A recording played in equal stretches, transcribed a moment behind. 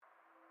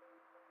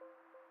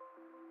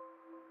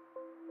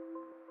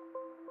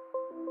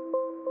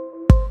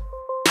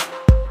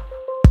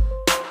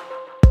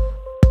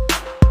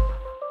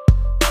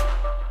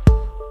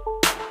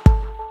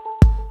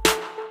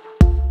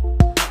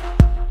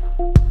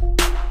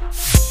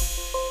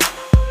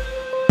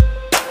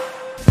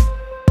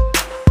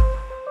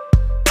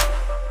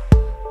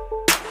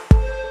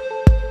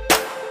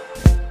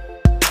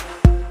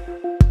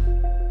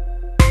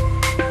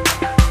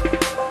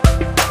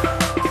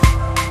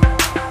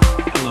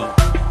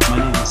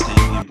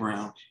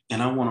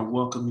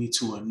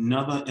to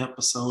another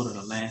episode of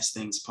the Last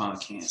Things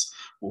Podcast,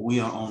 where we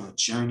are on a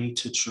journey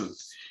to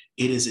truth.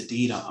 It is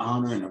indeed an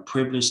honor and a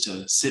privilege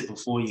to sit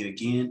before you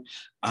again.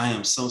 I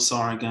am so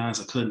sorry, guys.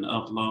 I couldn't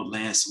upload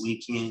last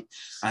weekend.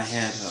 I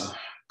had a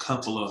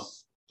couple of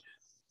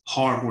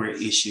hardware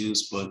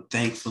issues, but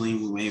thankfully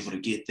we were able to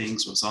get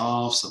things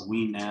resolved. So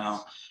we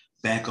now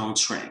back on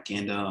track,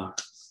 and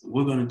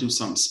we're going to do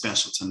something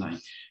special tonight.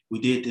 We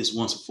did this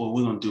once before.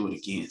 We're going to do it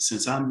again.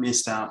 Since I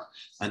missed out,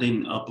 I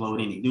didn't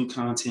upload any new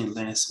content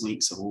last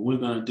week. So what we're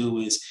going to do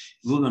is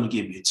we're going to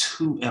give you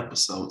 2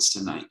 episodes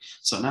tonight.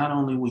 So not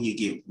only will you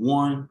get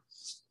one,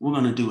 we're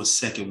going to do a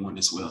second one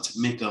as well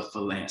to make up for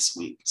last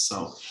week.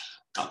 So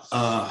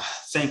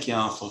thank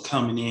y'all for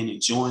coming in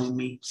and joining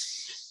me.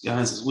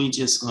 Guys, we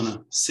just going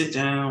to sit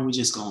down. We're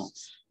just going to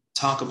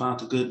talk about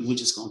the good. We're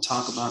just going to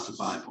talk about the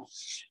Bible.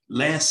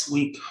 Last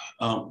week,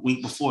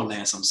 week before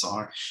last,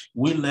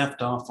 we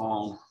left off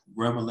on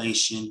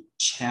Revelation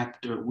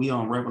chapter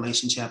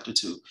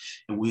 2,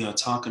 and we are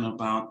talking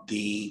about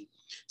the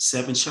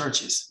 7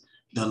 churches.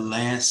 The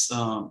last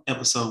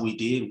episode we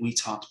did, we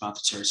talked about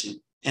the church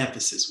in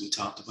Ephesus. We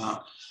talked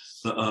about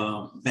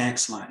the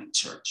backsliding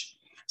church.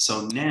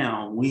 So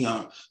now we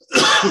are,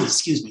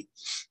 excuse me.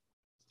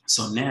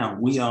 So now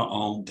we are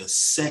on the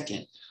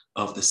second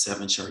of the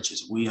 7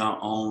 churches. We are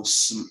on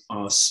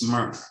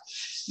Smyrna.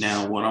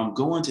 Now, what I'm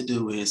going to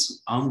do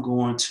is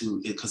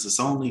because it's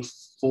only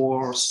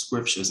 4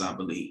 scriptures, I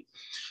believe.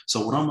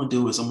 So what I'm going to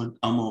do is I'm going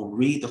to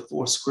read the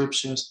 4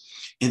 scriptures,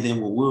 and then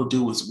what we'll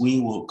do is we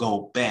will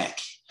go back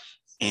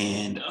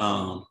and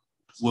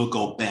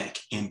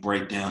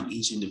break down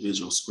each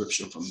individual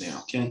scripture from there,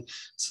 okay?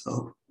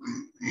 So,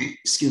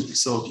 excuse me.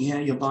 So if you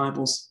have your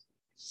Bibles,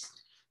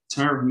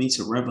 turn with me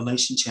to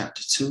Revelation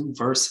chapter 2,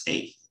 verse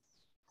 8.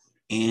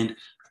 And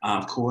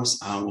of course,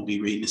 I will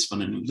be reading this from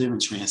the New Living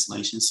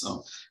Translation,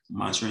 so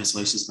my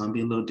translation is going to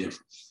be a little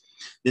different.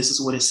 This is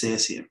what it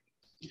says here.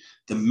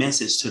 The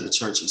message to the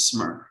church in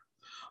Smyrna.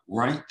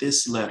 Write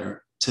this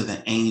letter to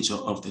the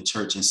angel of the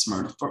church in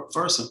Smyrna.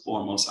 First and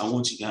foremost, I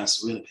want you guys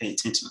to really pay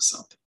attention to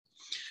something.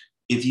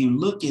 If you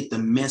look at the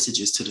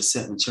messages to the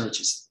 7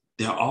 churches,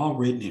 they're all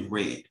written in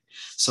red.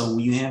 So when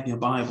you have your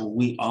Bible,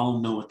 we all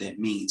know what that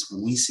means.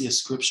 When we see a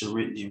scripture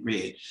written in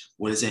red,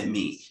 what does that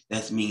mean?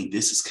 That means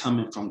this is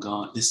coming from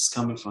God. This is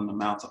coming from the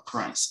mouth of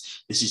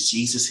Christ. This is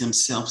Jesus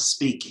himself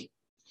speaking.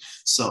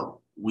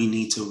 So we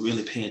need to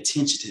really pay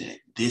attention to that.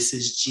 This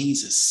is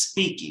Jesus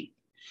speaking.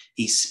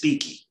 He's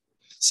speaking.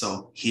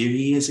 So here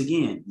he is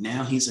again.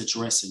 Now he's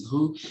addressing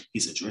who?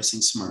 He's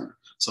addressing Smyrna.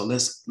 So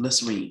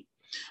let's read.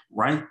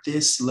 Write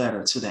this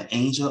letter to the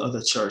angel of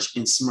the church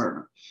in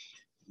Smyrna.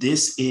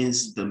 This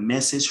is the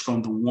message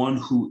from the one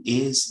who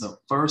is the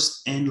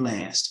first and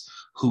last,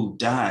 who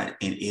died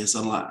and is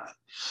alive.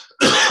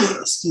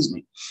 Excuse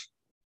me.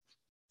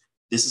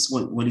 This is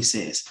what he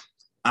says.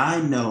 I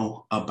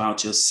know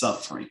about your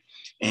suffering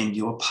and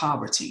your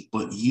poverty,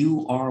 but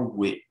you are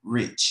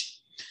rich.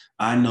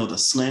 I know the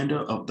slander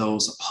of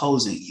those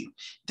opposing you.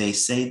 They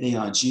say they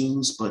are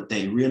Jews, but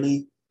they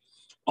really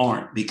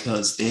aren't,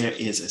 because there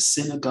is a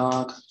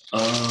synagogue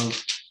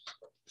of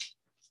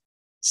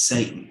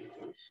Satan.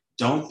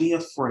 Don't be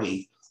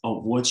afraid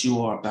of what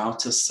you are about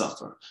to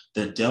suffer.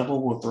 The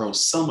devil will throw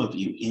some of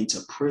you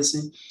into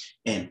prison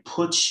and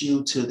put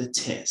you to the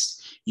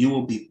test. You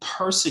will be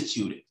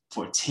persecuted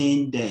for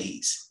 10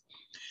 days.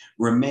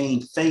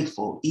 Remain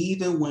faithful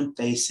even when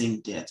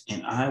facing death,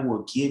 and I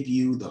will give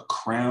you the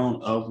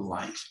crown of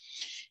life.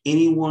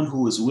 Anyone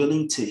who is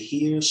willing to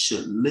hear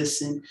should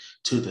listen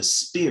to the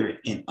Spirit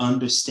and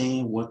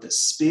understand what the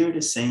Spirit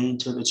is saying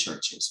to the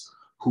churches.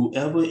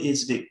 Whoever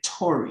is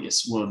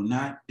victorious will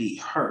not be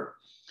hurt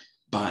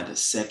by the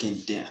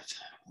second death.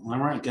 All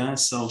right,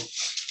 guys. So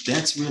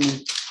that's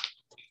really,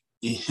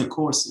 of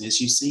course, as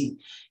you see,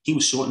 he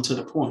was short and to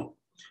the point.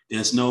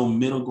 There's no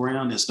middle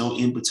ground. There's no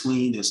in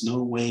between. There's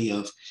no way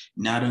of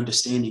not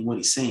understanding what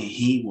he's saying.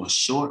 He was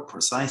short,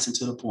 precise, and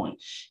to the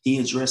point. He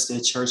addressed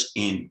that church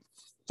in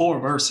 4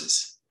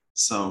 verses.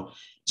 So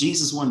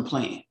Jesus wasn't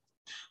playing.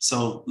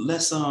 So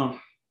let's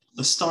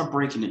start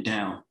breaking it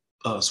down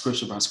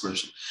scripture by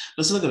scripture.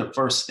 Let's look at the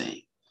first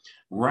thing.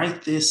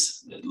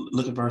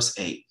 Look at verse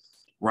 8.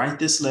 Write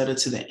this letter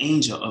to the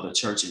angel of the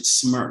church in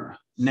Smyrna.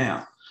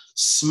 Now,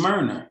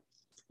 Smyrna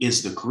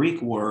is the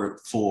Greek word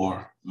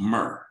for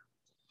myrrh.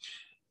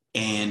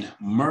 And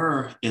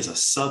myrrh is a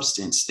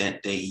substance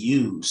that they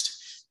used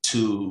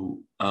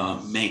to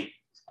make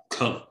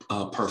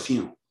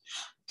perfume.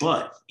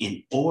 But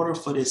in order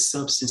for this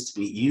substance to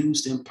be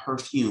used in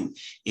perfume,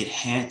 it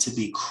had to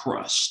be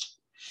crushed.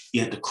 You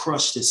had to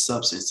crush this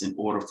substance in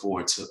order for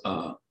it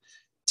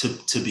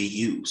to be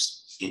used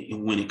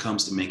when it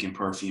comes to making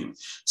perfume.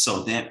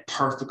 So that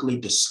perfectly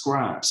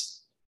describes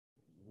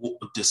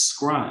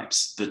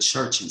the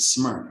church in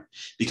Smyrna,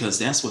 because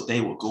that's what they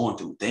were going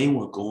through. They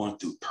were going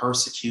through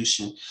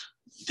persecution.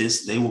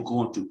 They were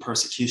going through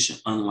persecution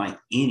unlike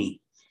anything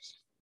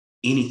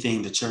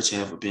the church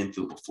had ever been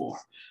through before.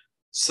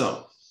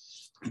 So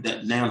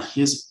that now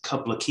here's a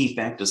couple of key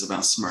factors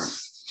about Smyrna.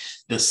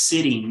 The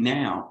city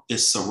now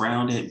is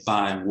surrounded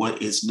by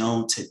what is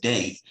known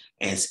today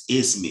as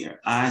Izmir,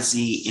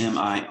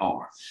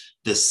 Izmir.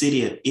 The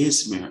city of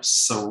Izmir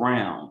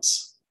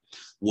surrounds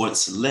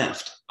what's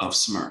left of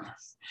Smyrna.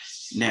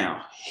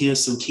 Now,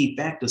 here's some key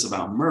factors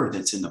about myrrh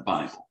that's in the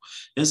Bible.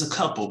 There's a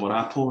couple, but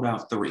I pulled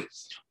out three.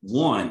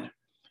 One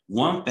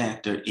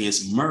factor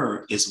is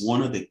myrrh is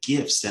one of the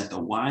gifts that the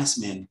wise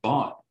men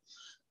bought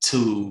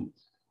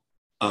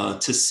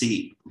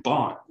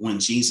bought when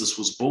Jesus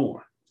was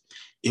born.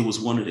 It was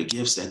one of the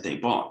gifts that they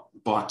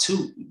bought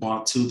to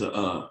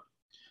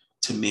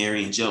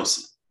Mary and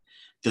Joseph.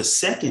 The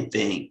second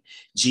thing,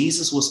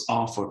 Jesus was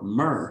offered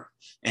myrrh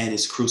at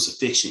his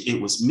crucifixion.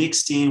 It was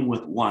mixed in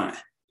with wine,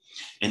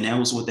 and that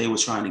was what they were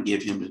trying to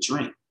give him to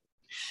drink.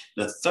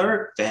 The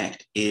third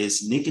fact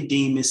is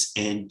Nicodemus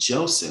and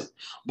Joseph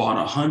bought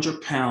a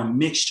 100-pound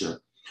mixture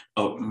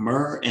of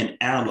myrrh and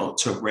aloe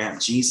to wrap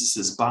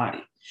Jesus's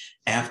body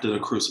after the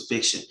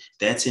crucifixion.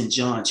 That's in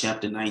John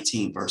chapter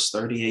 19, verse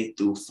 38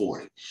 through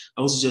 40.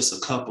 Those are just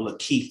a couple of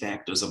key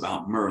factors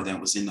about myrrh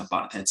that's in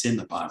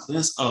the Bible.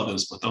 There's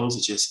others, but those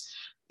are just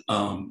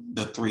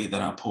the three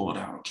that I pulled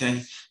out.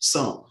 Okay,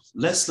 so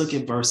let's look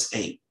at verse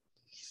 8.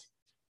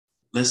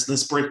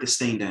 Let's break this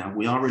thing down.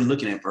 We're already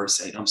looking at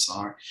verse 8. I'm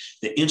sorry.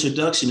 The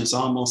introduction is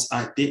almost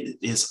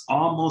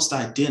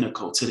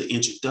identical to the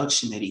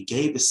introduction that he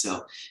gave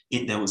himself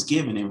that was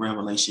given in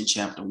Revelation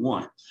chapter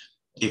 1.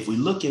 If we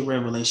look at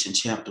Revelation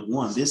chapter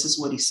 1, this is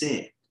what he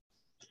said.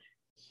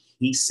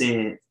 He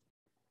said,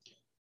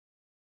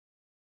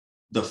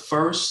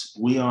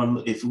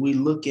 if we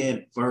look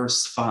at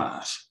verse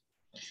 5,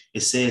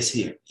 it says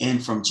here,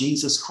 and from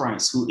Jesus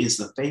Christ, who is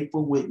the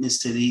faithful witness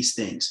to these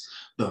things,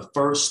 the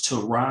first to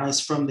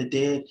rise from the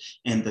dead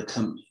and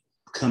the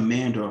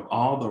commander of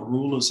all the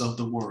rulers of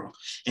the world.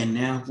 And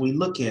now if we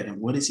look at him,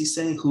 what does he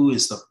say? Who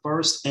is the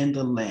first and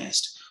the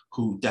last,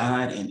 who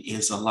died and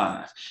is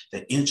alive.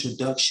 The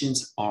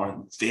introductions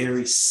are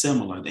very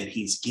similar that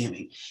he's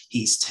giving.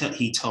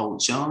 He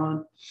told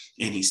John,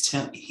 and he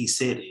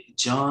said,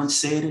 John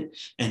said it,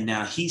 and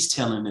now he's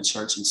telling the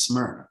church in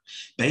Smyrna.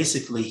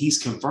 Basically,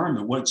 he's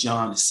confirming what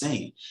John is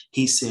saying.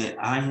 He said,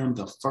 I am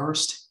the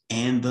first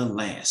and the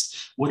last.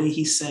 What did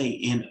he say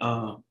in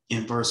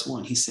verse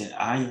 1? He said,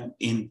 I am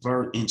in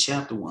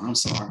chapter 1, I'm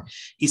sorry.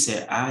 He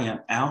said, I am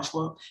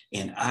Alpha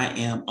and I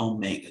am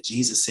Omega.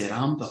 Jesus said,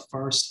 I'm the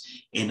first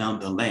and I'm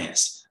the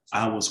last.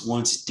 I was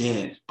once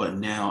dead, but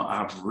now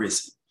I've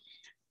risen.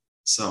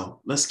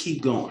 So let's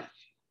keep going.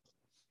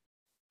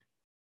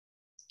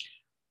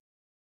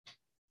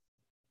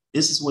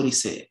 This is what he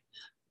said.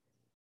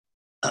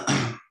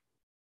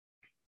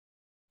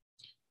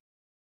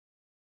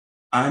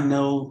 I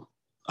know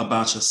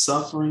about your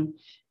suffering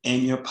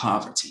and your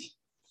poverty.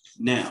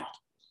 Now,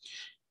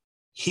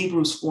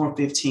 Hebrews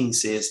 4:15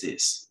 says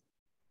this.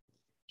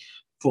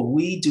 For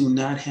we do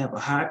not have a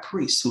high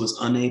priest who is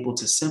unable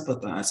to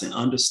sympathize and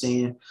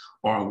understand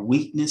our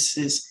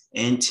weaknesses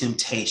and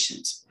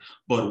temptations,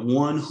 but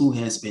one who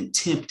has been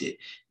tempted,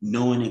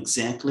 knowing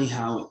exactly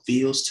how it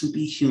feels to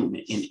be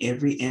human in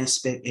every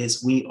aspect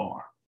as we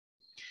are,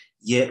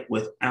 yet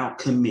without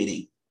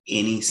committing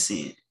any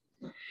sin.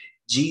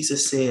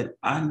 Jesus said,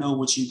 I know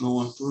what you're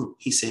going through.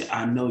 He said,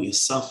 I know you're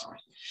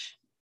suffering.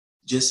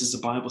 Just as the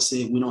Bible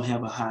said, we don't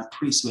have a high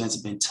priest who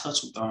hasn't been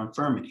touched with our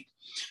infirmity.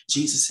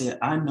 Jesus said,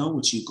 I know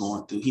what you're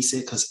going through. He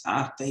said, because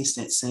I faced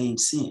that same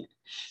sin.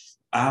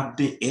 I've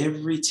been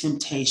every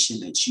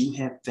temptation that you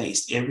have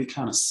faced, every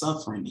kind of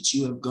suffering that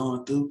you have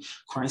gone through.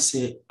 Christ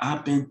said,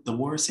 the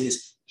word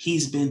says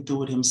he's been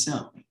through it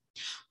himself.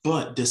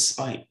 But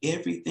despite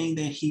everything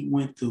that he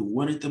went through,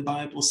 what did the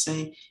Bible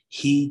say?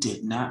 He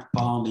did not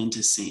fall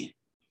into sin.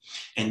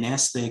 And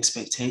that's the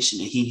expectation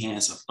that he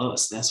has of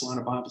us. That's why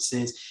the Bible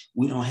says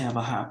we don't have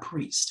a high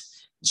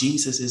priest.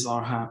 Jesus is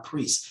our high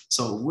priest.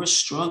 So we're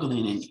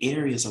struggling in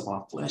areas of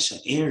our flesh or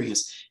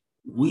areas.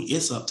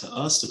 It's up to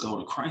us to go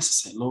to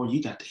Christ and say, Lord,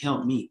 you got to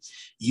help me.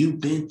 You've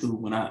been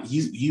through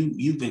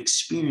you've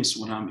experienced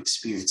what I'm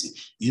experiencing.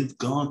 You've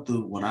gone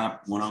through what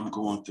I'm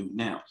going through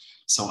now.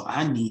 So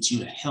I need you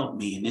to help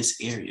me in this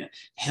area.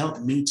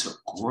 Help me to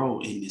grow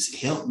in this.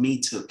 Help me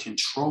to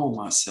control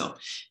myself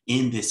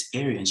in this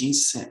area. And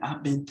Jesus said,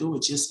 I've been through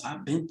it.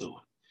 I've been through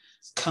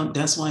it.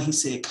 That's why he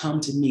said, come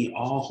to me,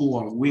 all who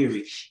are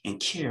weary and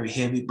carry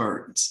heavy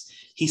burdens.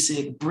 He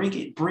said, bring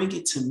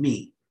it to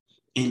me.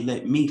 And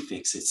let me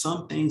fix it.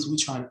 Some things we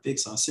try to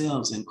fix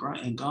ourselves, and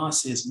God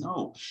says,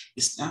 no,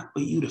 it's not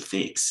for you to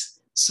fix.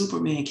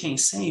 Superman can't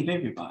save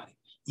everybody.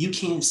 You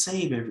can't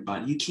save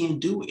everybody. You can't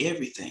do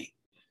everything.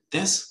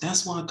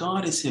 That's why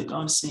God is here.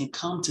 God is saying,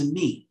 come to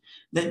me.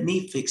 Let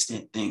me fix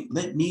that thing.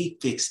 Let me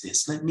fix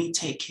this. Let me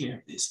take care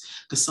of this.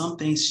 Because some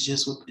things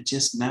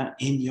just not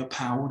in your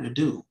power to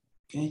do.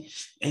 Okay.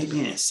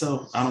 Amen.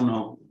 So I don't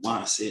know why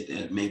I said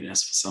that. Maybe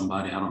that's for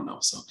somebody. I don't know.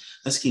 So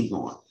let's keep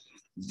going.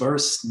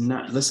 Verse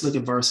 9. Let's look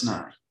at verse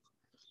 9.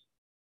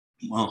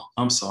 Well,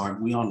 I'm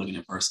sorry. We are looking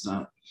at verse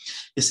 9.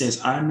 It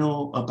says, I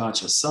know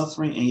about your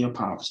suffering and your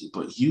poverty,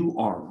 but you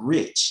are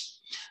rich.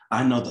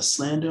 I know the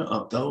slander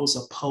of those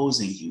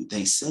opposing you.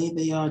 They say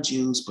they are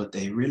Jews, but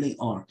they really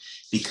aren't,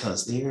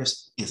 because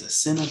theirs is a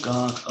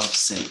synagogue of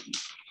Satan.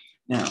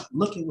 Now,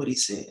 look at what he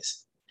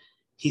says.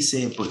 He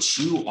said, but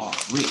you are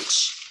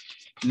rich.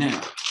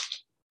 Now,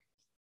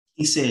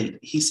 he said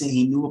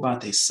he knew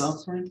about their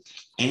suffering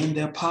and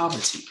their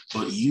poverty,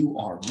 but you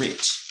are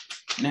rich.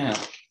 Now,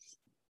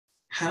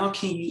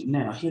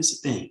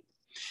 here's the thing.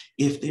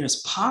 If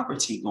there's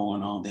poverty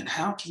going on, then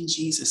how can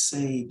Jesus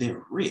say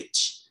they're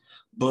rich?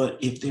 But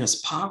if there's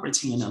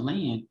poverty in the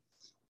land,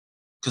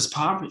 because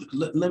poverty,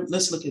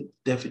 let's look at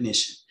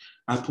definition.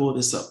 I pulled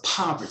this up.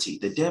 Poverty.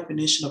 The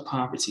definition of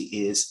poverty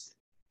is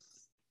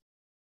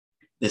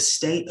the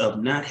state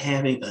of not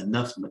having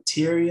enough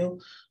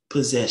material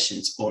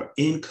possessions or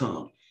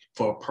income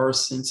for a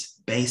person's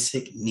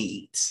basic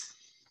needs.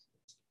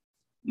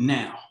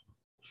 Now,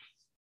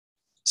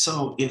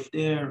 so if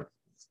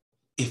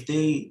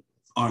they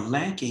are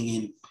lacking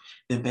in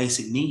their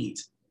basic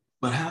needs,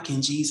 but how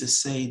can Jesus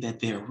say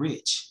that they're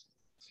rich?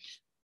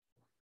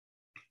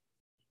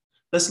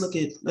 Let's look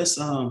at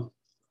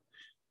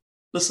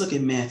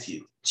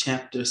Matthew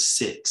chapter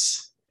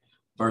 6,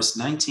 verse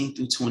 19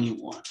 through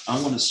 21.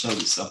 I want to show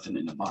you something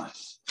in the Bible.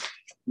 I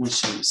want to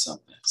show you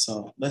something.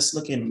 So let's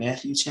look at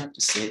Matthew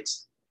chapter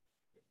 6.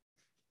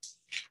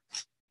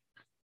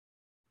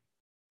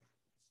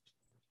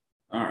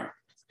 All right.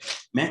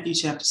 Matthew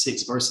chapter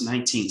 6, verse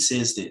 19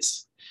 says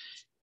this.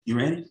 You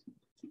ready?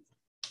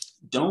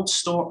 Don't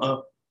store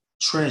up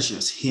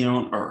treasures here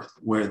on earth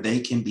where they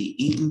can be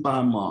eaten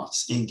by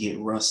moths and get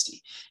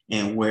rusty,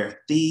 and where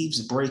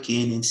thieves break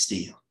in and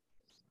steal.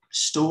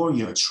 Store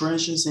your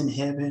treasures in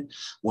heaven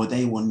where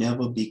they will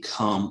never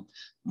become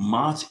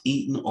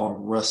moth-eaten or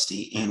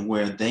rusty, and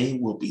where they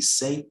will be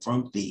safe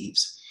from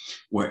thieves.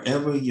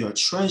 Wherever your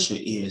treasure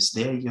is,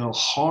 there your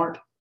heart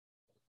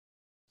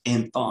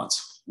and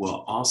thoughts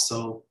will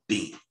also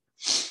be.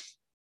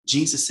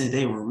 Jesus said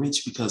they were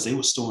rich because they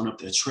were storing up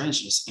their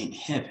treasures in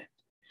heaven,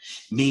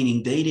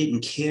 meaning they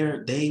didn't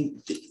care.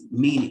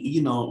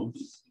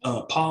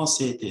 Paul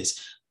said this,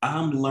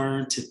 I'm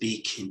learned to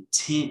be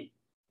content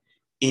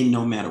in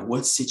no matter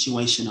what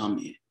situation I'm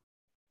in.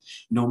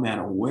 No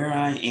matter where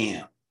I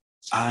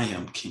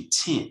am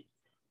content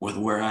with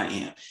where I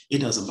am. It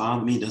doesn't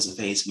bother me, it doesn't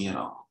faze me at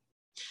all.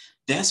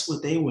 That's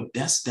what they were,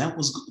 that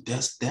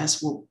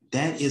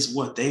is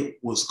what they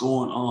was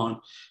going on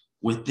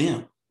with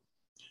them.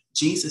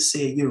 Jesus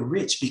said, you're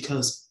rich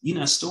because you're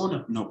not storing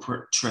up no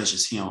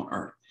treasures here on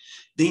earth.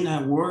 They're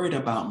not worried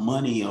about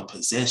money or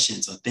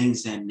possessions or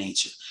things of that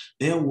nature.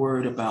 They're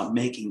worried about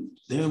making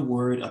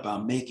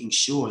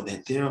sure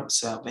that their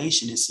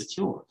salvation is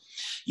secure.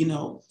 You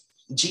know,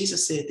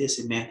 Jesus said this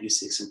in Matthew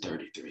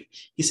 6:33.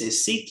 He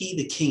says, seek ye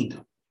the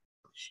kingdom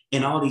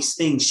and all these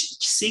things,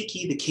 seek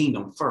ye the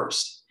kingdom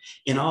first,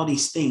 and all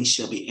these things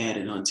shall be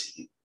added unto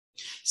you.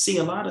 See,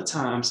 a lot of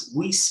times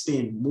we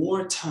spend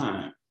more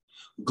time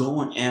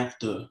going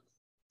after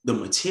the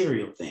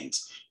material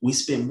things. We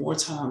spend more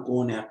time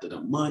going after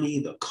the money,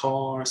 the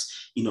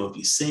cars. You know, if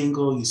you're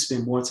single, you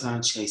spend more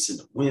time chasing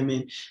the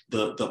women,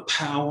 the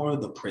power,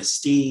 the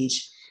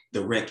prestige,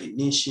 the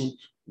recognition.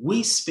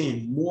 We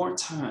spend more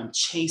time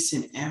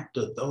chasing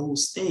after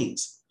those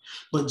things.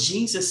 But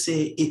Jesus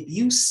said, if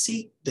you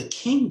seek the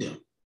kingdom,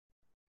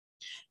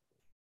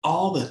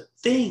 all the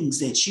things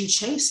that you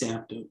chase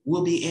after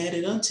will be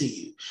added unto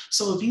you.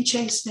 So if you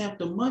chase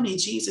after money,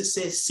 Jesus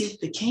says,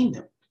 seek the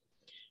kingdom,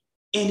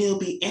 and it'll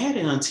be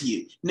added unto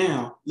you.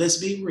 Now, let's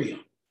be real.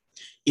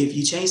 If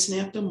you're chasing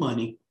after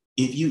money,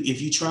 if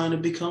you're trying to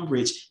become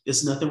rich,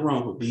 there's nothing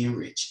wrong with being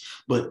rich.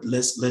 But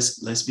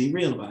let's be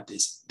real about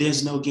this.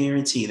 There's no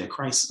guarantee that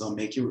Christ is gonna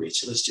make you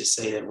rich. Let's just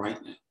say that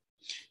right now.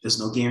 There's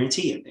no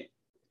guarantee of that.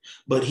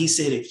 But he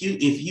said, if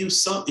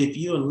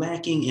you're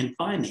lacking in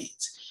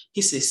finance,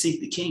 he said,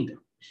 seek the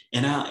kingdom,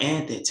 and I'll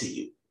add that to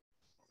you.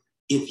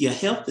 If your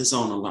health is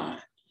on the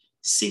line,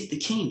 seek the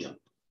kingdom,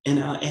 and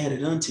I'll add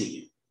it unto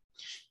you.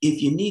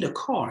 If you need a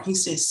car, he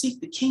says, seek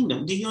the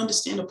kingdom. Do you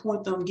understand the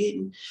point that I'm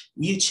getting?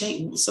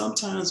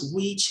 Sometimes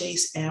we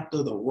chase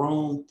after the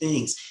wrong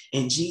things.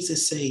 And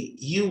Jesus say,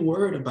 you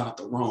worried about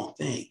the wrong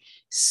thing.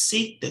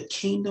 Seek the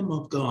kingdom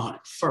of God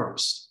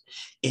first,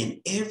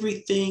 and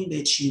everything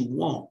that you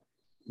want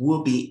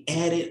will be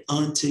added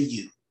unto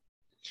you.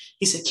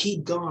 He said,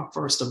 keep God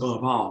first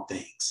above all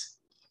things.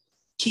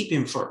 Keep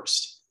him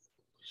first.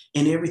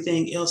 And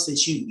everything else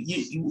that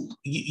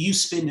you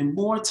spending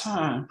more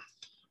time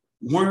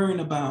worrying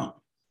about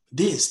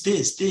this, and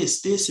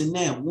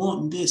that,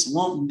 wanting this,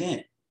 wanting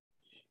that.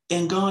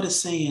 And God is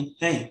saying,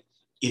 hey,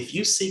 if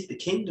you seek the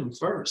kingdom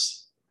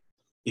first,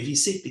 if you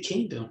seek the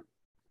kingdom,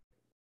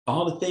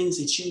 all the things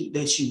that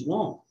you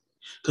want,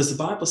 because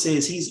the Bible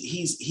says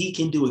he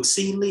can do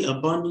exceedingly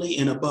abundantly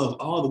and above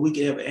all that we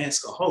could ever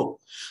ask or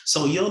hope.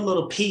 So your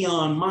little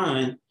peon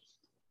mind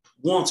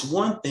wants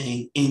one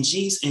thing,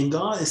 and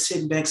God is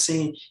sitting back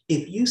saying,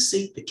 if you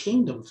seek the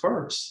kingdom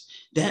first,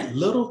 that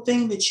little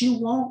thing that you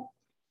want,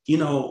 you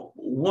know,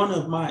 one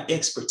of my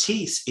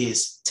expertise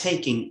is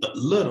taking a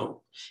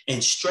little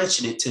and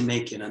stretching it to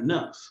make it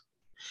enough.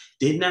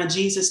 Did not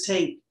Jesus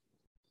take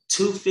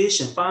 2 fish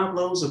and 5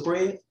 loaves of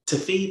bread to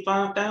feed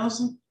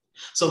 5,000.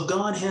 So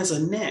God has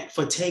a knack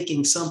for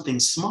taking something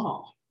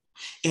small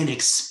and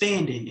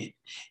expanding it.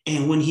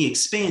 And when he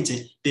expands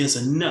it,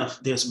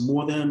 there's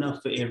more than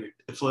enough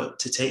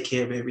to take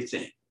care of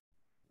everything.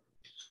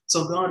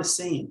 So God is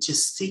saying,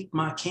 just seek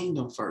my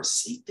kingdom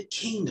first. Seek the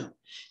kingdom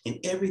and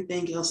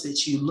everything else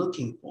that you're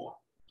looking for.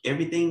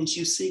 Everything that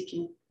you're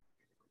seeking,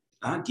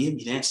 I'll give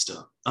you that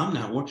stuff. I'm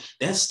not worried.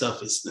 That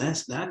stuff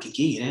I can give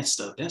you that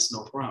stuff. That's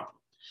no problem.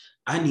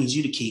 I need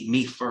you to keep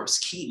me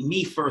first. Keep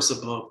me first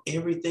above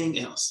everything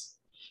else.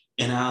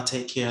 And I'll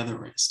take care of the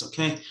rest.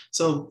 Okay.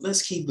 So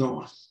let's keep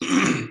going.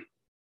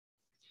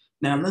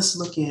 Now let's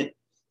go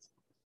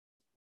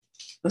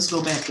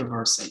back to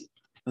verse 8.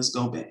 Let's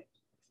go back.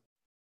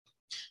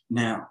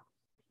 Now,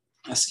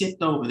 I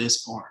skipped over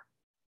this part.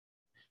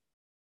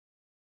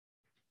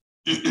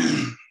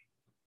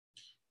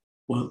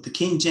 Well, the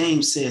King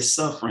James says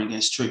suffering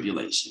as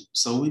tribulation.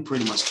 So we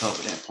pretty much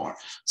covered that part.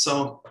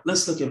 So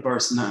let's look at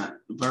verse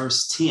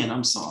 10,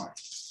 I'm sorry.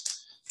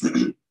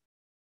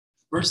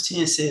 Verse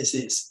 10 says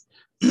this.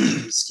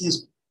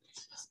 Excuse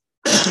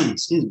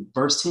me.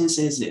 Verse 10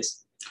 says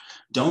this.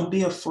 Don't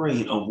be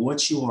afraid of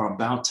what you are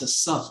about to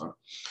suffer.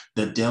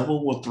 The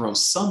devil will throw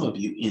some of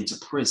you into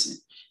prison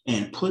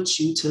and put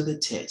you to the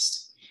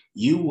test.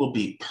 You will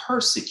be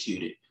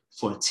persecuted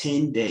for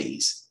 10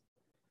 days.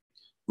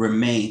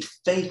 Remain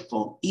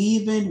faithful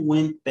even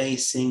when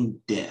facing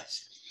death.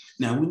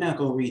 Now, we're not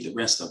going to read the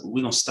rest of it.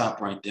 We're going to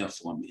stop right there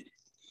for a minute.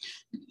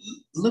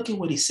 Look at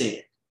what he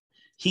said.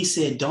 He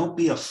said, don't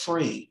be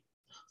afraid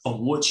of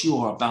what you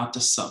are about to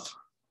suffer.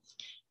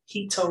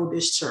 He told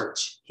this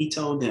church, he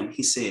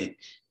said,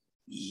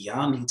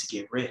 y'all need to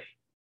get ready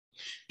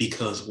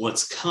because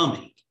what's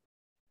coming,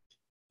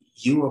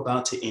 you're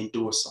about to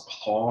endure some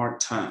hard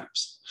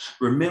times.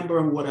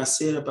 Remember what I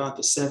said about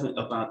the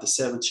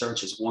seven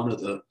churches. One of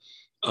the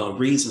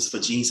reasons for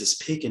Jesus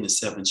picking the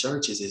 7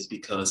 churches is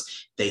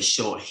because they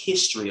show a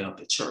history of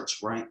the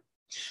church, right?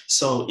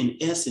 So in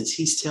essence,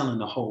 he's telling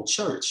the whole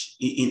church.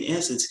 In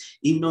essence,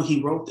 even though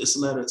he wrote this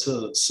letter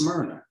to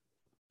Smyrna,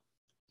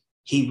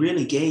 he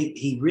really gave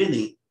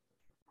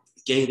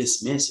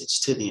this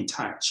message to the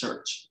entire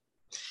church.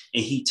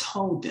 And he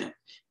told them,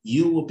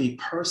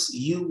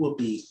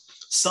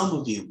 some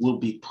of you will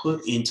be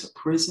put into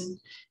prison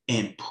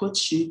and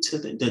put you to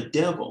the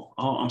devil.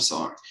 Oh, I'm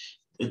sorry.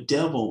 The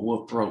devil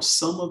will throw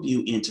some of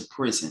you into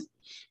prison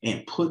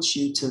and put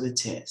you to the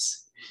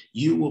test.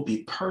 You will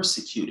be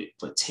persecuted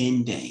for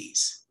 10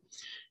 days.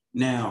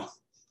 Now,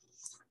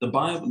 the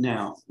Bible,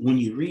 when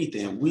you read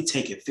that, we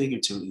take it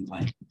figuratively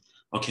like,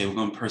 okay, we're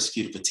going to be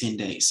persecuted for 10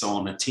 days. So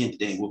on the 10th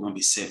day, we're going to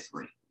be set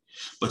free.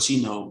 But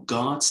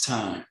God's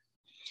time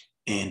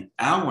and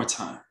our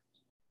time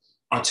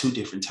are 2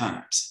 different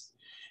times.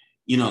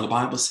 The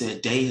Bible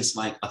said day is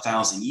like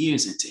 1,000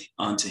 years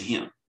unto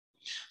him.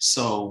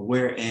 So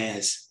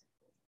whereas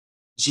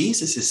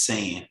Jesus is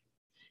saying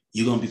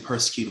you're going to be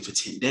persecuted for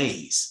 10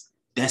 days,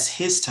 that's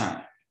his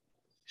time.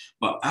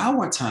 But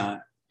our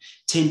time,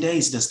 10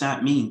 days does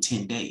not mean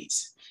 10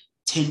 days.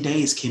 10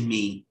 days can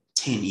mean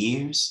 10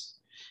 years.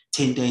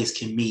 10 days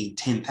can mean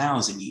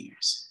 10,000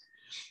 years.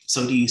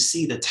 So do you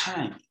see the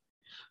timing?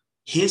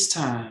 His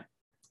time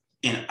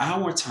and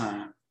our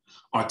time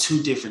are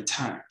 2 different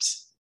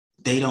times.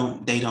 They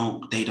don't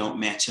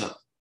match up.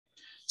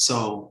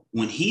 So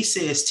when he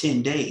says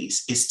 10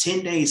 days, it's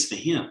 10 days for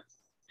him.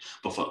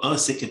 But for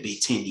us, it could be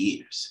 10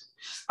 years.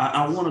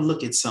 I want to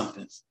look at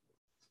something.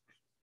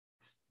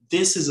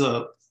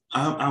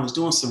 I was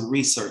doing some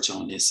research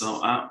on this,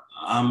 so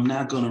I'm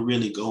not going to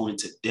really go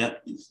into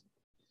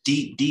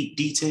deep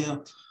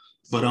detail,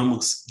 but I'm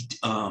going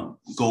to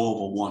go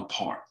over one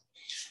part.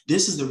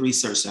 This is the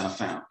research that I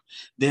found.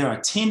 There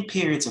are 10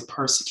 periods of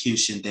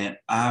persecution that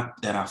I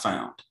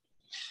found.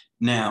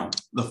 Now,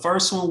 the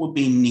first one would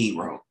be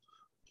Nero.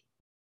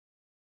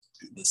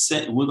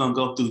 We're gonna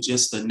go through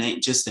just the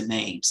names. This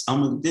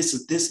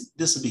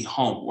will be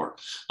homework.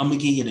 I'm gonna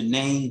give you the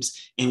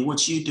names, and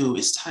what you do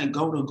is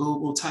go to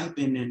Google, type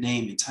in their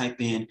name, and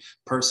type in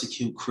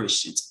persecute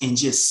Christians, and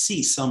just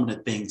see some of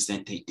the things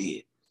that they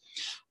did.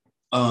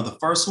 The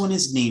first one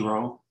is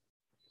Nero.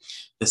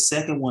 The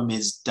second one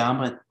is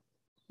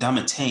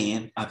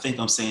Domitian. I think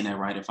I'm saying that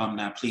right. If I'm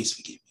not, please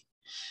forgive me.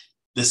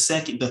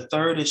 The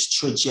third is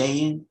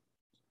Trajan.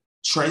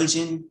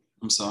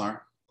 I'm sorry.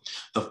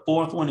 The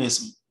fourth one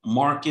is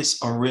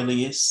Marcus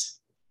Aurelius.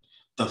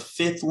 The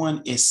fifth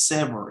one is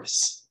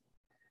Severus.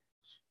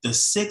 The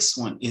sixth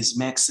one is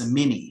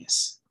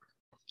Maximinius.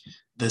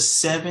 The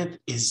seventh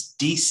is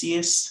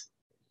Decius.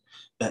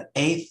 The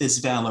eighth is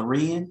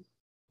Valerian.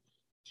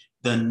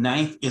 The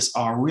ninth is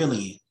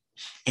Aurelian.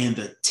 And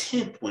the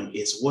 10th one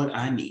is what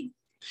I need.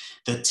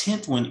 The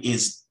 10th one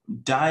is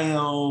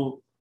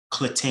Diocletian.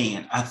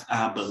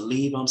 I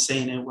believe I'm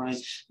saying that right.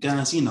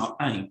 Guys,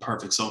 I ain't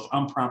perfect, so if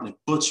I'm probably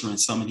butchering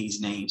some of these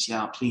names,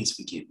 y'all please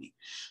forgive me.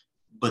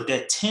 But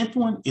that 10th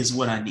one is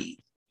what I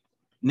need.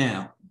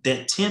 Now,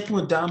 that 10th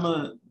one,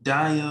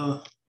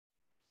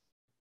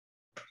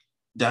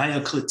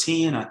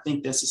 Diocletian, I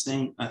think that's his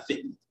name.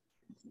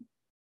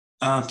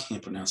 I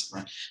can't pronounce it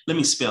right. Let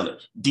me spell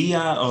it.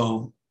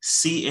 Diocletion.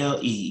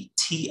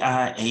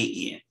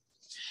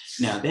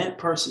 Now, that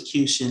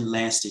persecution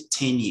lasted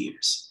 10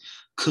 years.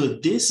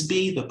 Could this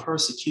be the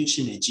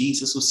persecution that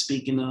Jesus was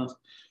speaking of?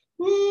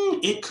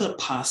 It could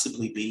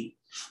possibly be.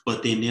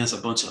 But then there's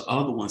a bunch of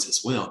other ones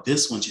as well.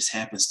 This one just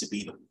happens to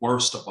be the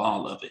worst of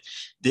all of it.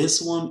 This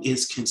one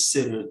is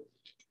considered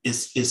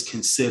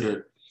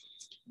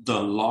the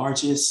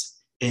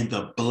largest and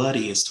the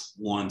bloodiest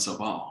ones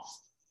of all.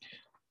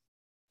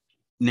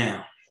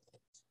 Now,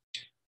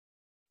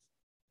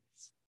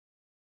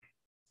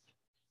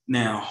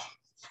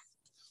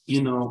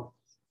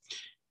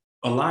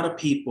 a lot of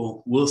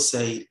people will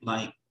say,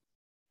 like,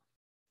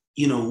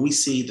 when we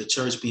see the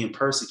church being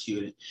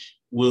persecuted,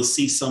 we'll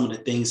see some of the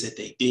things that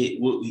they did.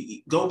 We'll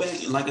go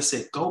back, like I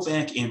said, go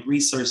back and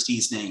research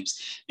these names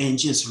and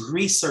just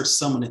research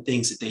some of the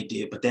things that they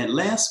did. But that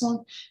last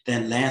one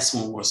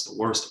was the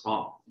worst of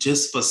all.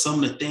 Just for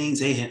some of the things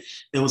they had,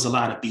 there was a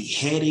lot of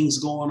beheadings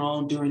going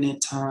on during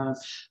that time.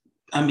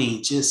 I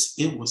mean,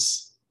 it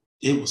was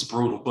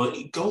brutal.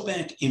 But go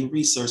back and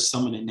research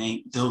some of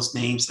those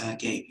names I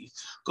gave you.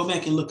 Go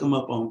back and look them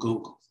up on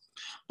Google.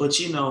 But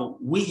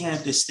we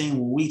have this thing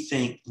where we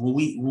think, when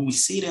we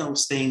see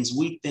those things,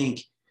 we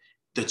think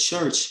the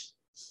church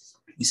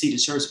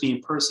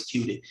being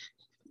persecuted,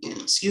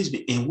 excuse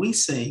me, and we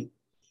say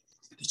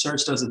the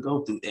church doesn't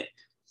go through that.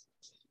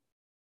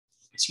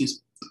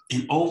 Excuse me.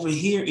 And over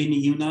here in the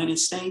United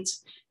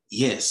States,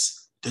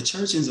 yes, the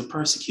churches are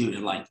persecuted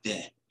like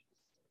that.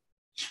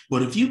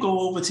 But if you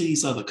go over to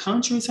these other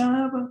countries,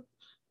 however,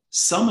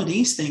 some of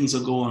these things are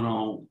going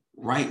on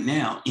right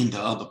now in the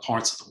other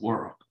parts of the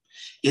world.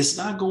 It's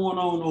not going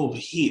on over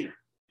here,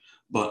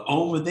 but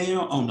over there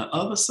on the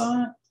other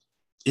side,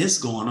 it's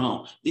going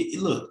on.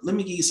 Look, let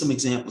me give you some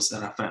examples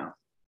that I found.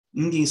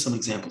 Here's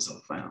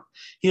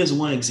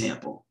one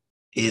example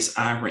is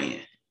Iran.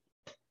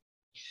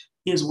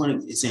 Here's one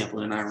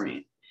example in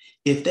Iran.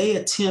 If they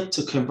attempt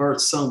to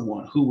convert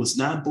someone who was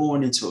not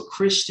born into a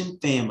Christian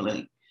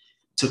family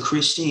to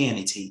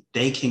Christianity,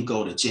 they can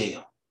go to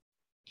jail.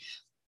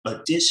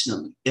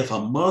 Additionally, if a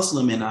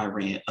Muslim in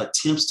Iran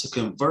attempts to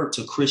convert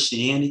to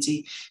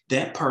Christianity,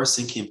 that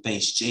person can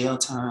face jail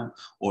time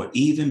or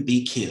even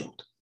be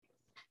killed.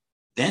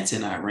 That's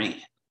in Iran.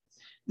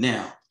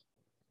 Now,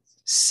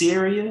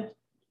 Syria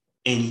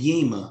and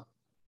Yemen,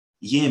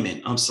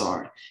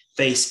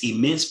 face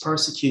immense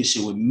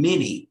persecution, with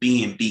many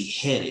being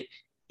beheaded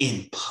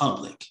in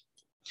public.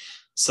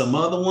 Some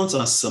other ones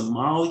are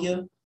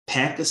Somalia,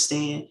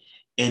 Pakistan,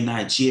 and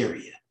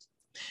Nigeria.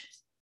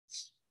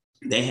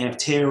 They have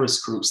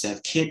terrorist groups that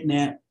have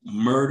kidnapped,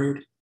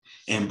 murdered,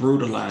 and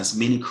brutalized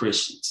many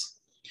Christians.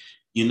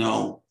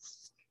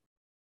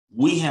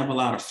 We have a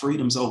lot of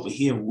freedoms over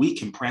here. We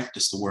can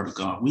practice the word of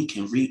God. We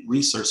can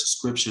research the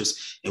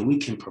scriptures, and we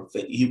can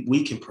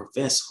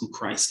profess who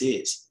Christ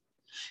is.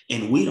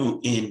 And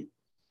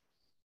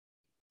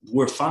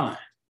we're fine.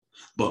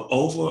 But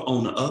over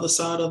on the other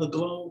side of the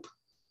globe,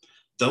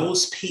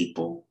 those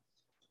people,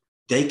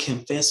 they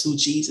confess who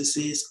Jesus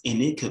is,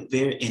 and they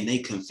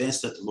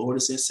confess that the Lord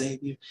is their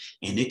Savior,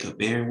 and it could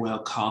very well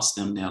cost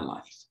them their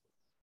life.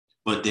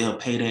 But they'll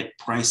pay that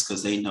price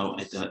because they know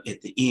at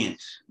the end,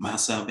 my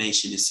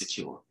salvation is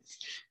secure.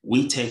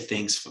 We take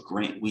things for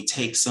granted. We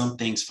take some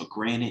things for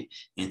granted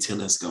until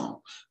it's gone.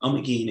 I'm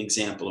gonna give you an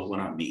example of what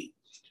I mean.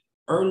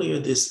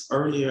 Earlier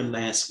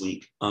last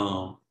week,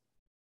 the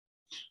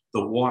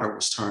water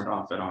was turned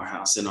off at our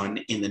house, and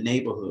in the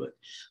neighborhood,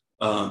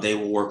 they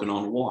were working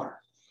on the water.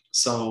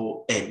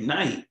 So at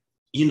night,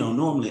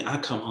 normally I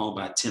come home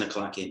by 10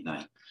 o'clock at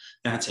night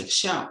and I take a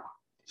shower.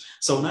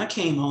 So when I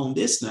came home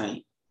this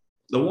night,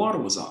 the water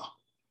was off.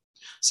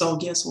 So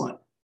guess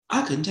what?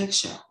 I couldn't take a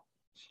shower.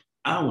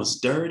 I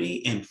was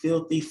dirty and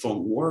filthy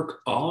from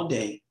work all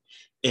day,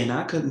 and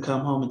I couldn't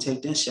come home and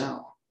take that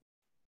shower.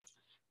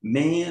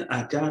 Man,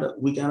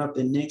 we got up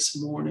the next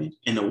morning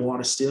and the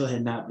water still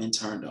had not been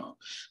turned on.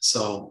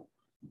 So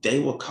they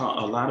will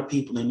call, a lot of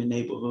people in the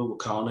neighborhood will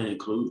call and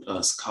include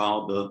us,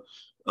 call the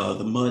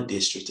mud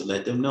district to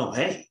let them know,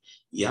 hey,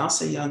 y'all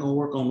say y'all gonna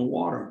work on the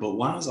water, but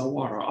why is our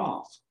water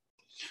off?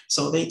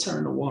 So they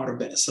turn the water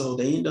back. So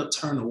they end up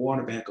turning the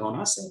water back on.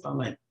 I say about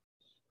like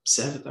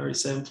 7:30,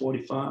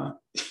 7:45.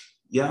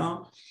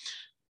 Y'all,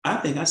 I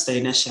think I stayed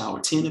in that shower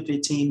 10 to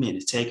 15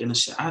 minutes taking a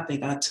shower. I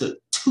think I took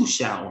 2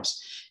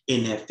 showers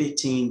in that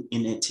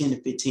 10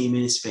 to 15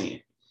 minute span.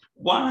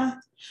 Why?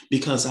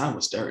 Because I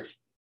was dirty.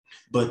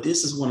 But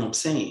this is what I'm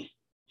saying.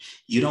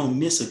 You don't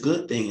miss a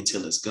good thing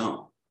until it's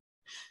gone.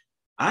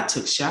 I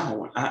took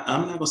shower.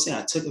 I'm not gonna say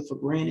I took it for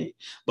granted,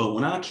 but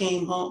when I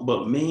came home,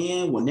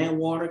 when that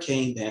water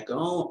came back on,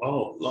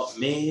 oh Lord,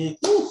 man,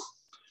 whew,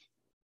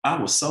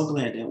 I was so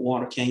glad that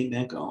water came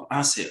back on.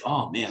 I said,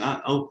 oh man,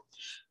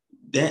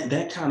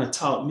 that kind of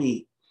taught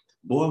me,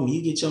 boy, when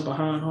you get your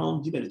behind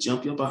home, you better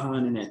jump your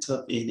behind in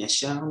that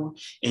shower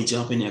and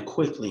jump in there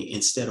quickly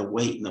instead of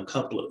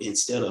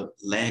instead of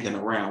lagging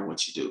around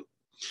what you do.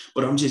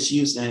 But I'm just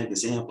using that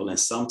example, and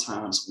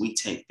sometimes we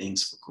take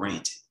things for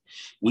granted.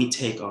 We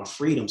take our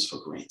freedoms for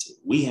granted.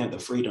 We have the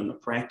freedom to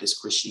practice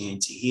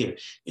Christianity here,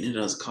 and it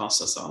doesn't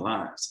cost us our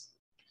lives.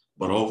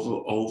 But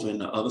over in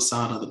the other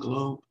side of the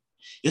globe,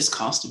 it's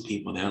costing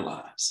people their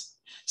lives.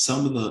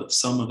 Some of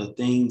the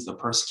things, the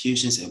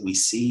persecutions that we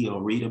see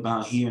or read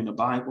about here in the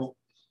Bible,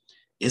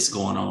 it's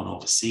going on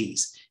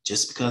overseas.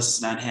 Just because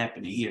it's not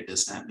happening here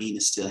does not mean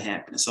it's still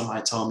happening.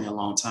 Somebody told me a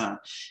long time,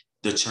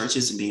 the church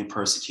isn't being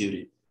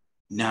persecuted.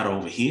 Not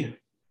over here.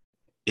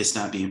 It's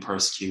not being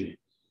persecuted.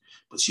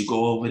 But you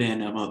go over there in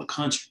them other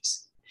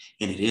countries,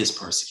 and it is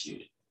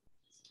persecuted.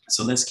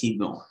 So let's keep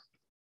going.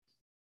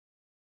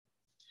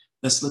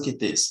 Let's look at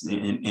this,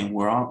 and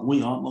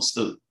we almost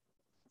through.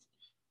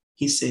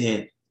 He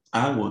said,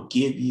 I will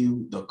give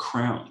you the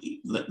crown.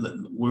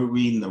 We're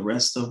reading the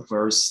rest of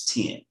verse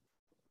 10.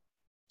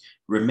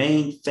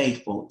 Remain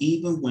faithful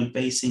even when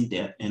facing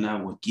death, and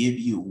I will give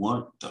you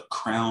what? The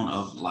crown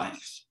of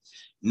life.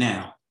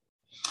 Now,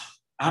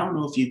 I don't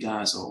know if you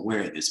guys are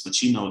aware of this, but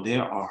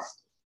there are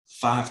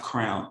 5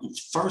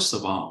 crowns. First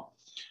of all,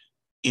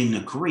 in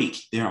the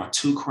Greek, there are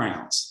 2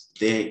 crowns.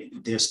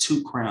 There's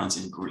 2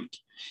 crowns in Greek.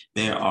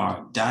 There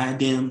are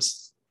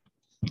diadems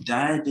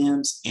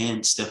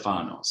and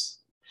Stephanos.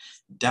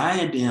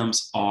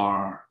 Diadems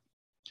are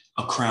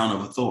a crown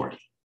of authority.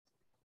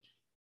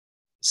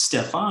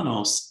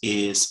 Stephanos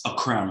is a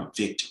crown of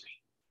victory.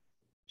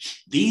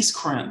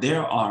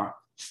 There are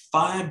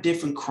 5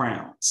 different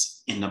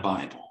crowns in the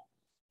Bible,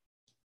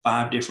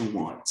 5 different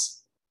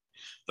ones.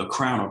 The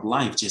crown of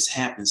life just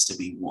happens to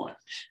be one.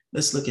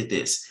 Let's look at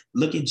this.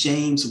 Look at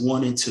James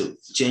 1 and 2.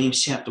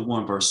 James chapter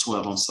 1, verse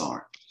 12, I'm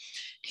sorry.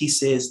 He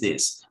says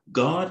this,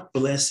 God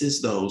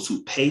blesses those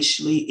who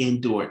patiently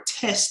endure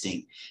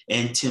testing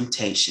and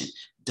temptation.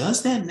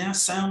 Does that not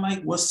sound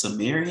like what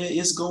Samaria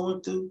is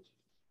going through?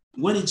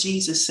 What did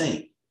Jesus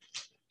say?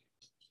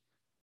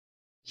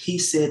 He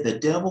said the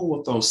devil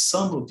will throw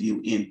some of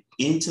you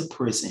into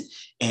prison,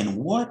 and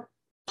what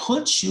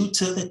puts you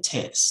to the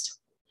test?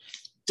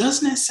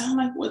 Doesn't that sound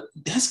like what?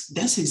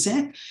 That's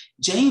exact.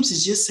 James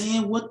is just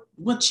saying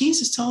what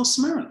Jesus told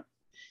Smyrna.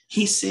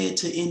 He said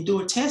to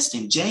endure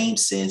testing.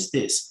 James says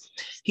this.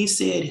 He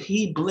said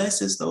he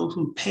blesses those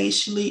who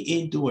patiently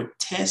endure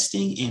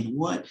testing and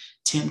what?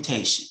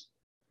 Temptation.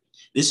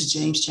 This is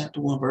James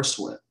chapter 1, verse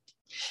 12.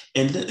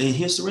 And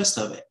here's the rest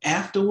of it.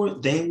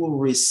 Afterward, they will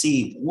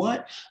receive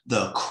what?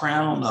 The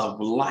crown of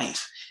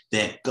life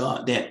that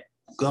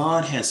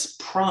God has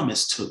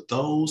promised to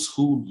those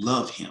who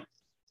love him.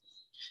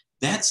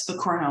 That's the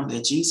crown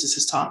that Jesus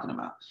is talking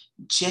about.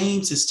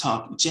 James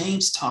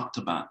talked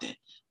about that,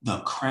 the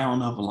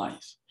crown of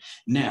life.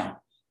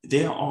 Now,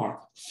 there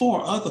are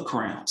 4 other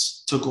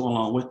crowns to go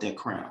along with that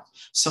crown.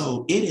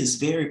 So it is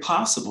very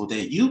possible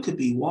that you could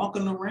be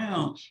walking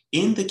around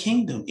in the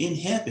kingdom, in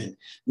heaven,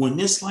 when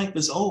this life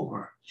is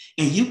over,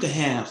 and you could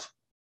have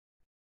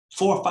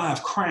 4 or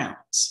 5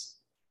 crowns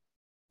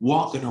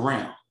walking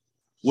around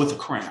with a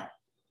crown.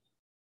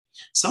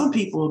 Some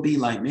people will be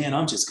like, man,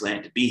 I'm just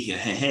glad to be here.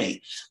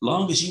 Hey,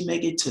 long as you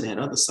make it to that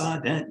other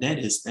side,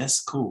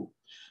 that's cool.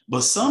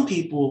 But some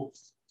people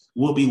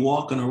will be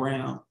walking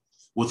around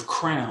with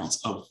crowns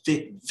of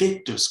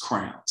victors'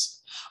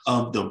 crowns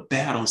of the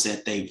battles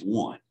that they've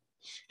won.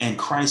 And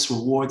Christ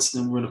rewards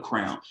them with a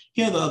crown.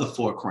 Here are the other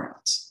 4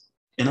 crowns.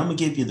 And I'm going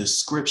to give you the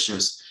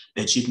scriptures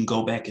that you can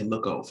go back and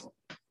look over.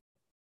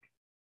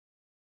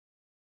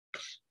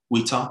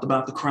 We talked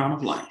about the crown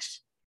of life,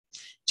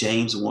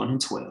 James 1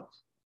 and 12.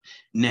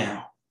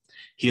 Now,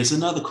 here's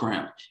another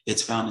crown.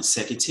 It's found in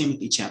 2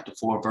 Timothy chapter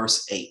 4,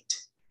 verse 8.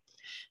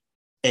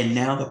 And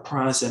now the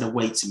prize that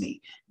awaits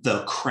me,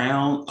 the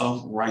crown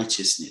of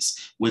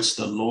righteousness, which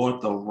the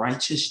Lord, the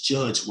righteous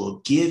judge, will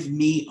give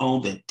me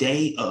on the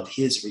day of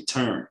his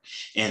return.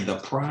 And the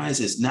prize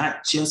is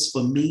not just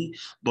for me,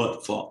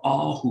 but for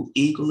all who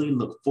eagerly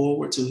look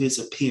forward to his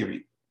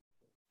appearing.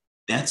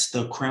 That's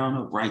the crown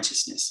of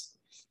righteousness.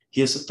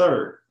 Here's the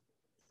third.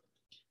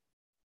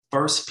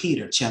 1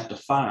 Peter chapter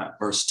 5,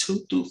 verse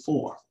 2 through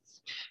 4.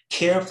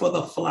 Care for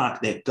the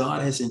flock that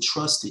God has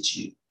entrusted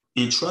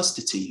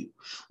to you.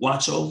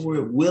 Watch over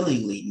it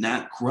willingly,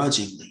 not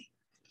grudgingly,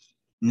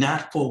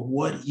 not for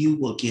what you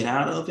will get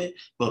out of it,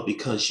 but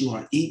because you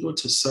are eager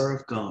to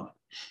serve God.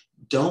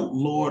 Don't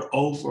lord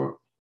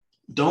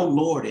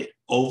it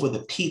over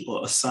the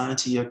people assigned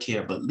to your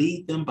care, but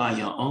lead them by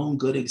your own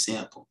good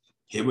example.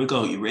 Here we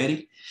go. You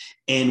ready?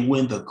 And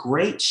when the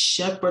great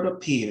shepherd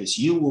appears,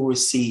 you will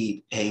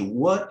receive a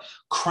what?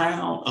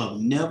 Crown of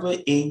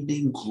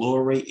never-ending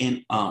glory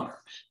and honor.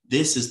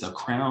 This is the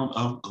crown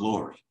of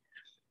glory.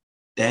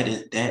 That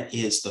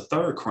is the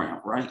third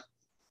crown, right?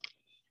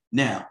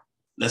 Now,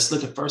 let's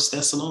look at 1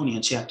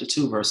 Thessalonians chapter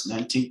 2, verse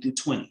 19 through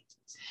 20.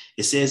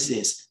 It says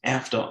this,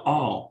 after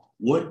all,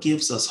 what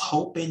gives us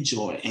hope and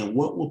joy, and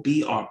what will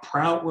be our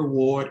proud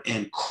reward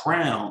and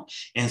crown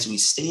as we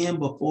stand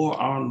before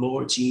our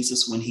Lord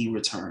Jesus when he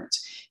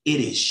returns? It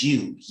is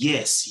you.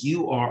 Yes,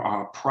 you are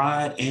our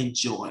pride and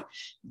joy.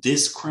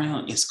 This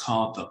crown is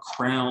called the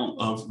crown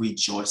of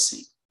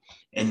rejoicing.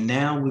 And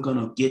now we're going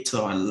to get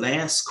to our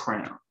last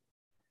crown.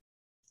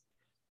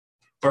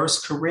 1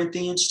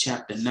 Corinthians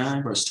chapter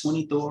 9, verse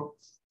 24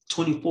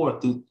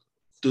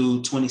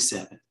 through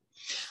 27.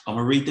 I'm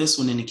going to read this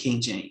one in the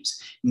King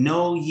James.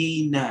 Know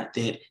ye not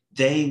that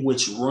they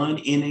which run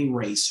in a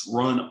race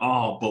run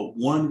all, but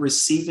one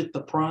receiveth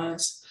the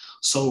prize?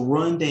 So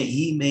run that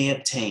ye may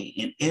obtain.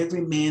 And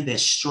every man that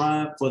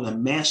strive for the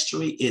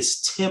mastery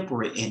is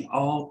temperate in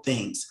all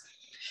things.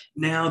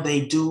 Now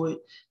they do it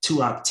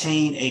to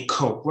obtain a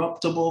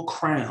corruptible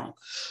crown,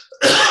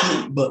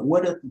 but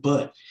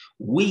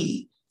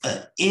we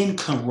an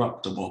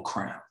incorruptible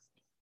crown.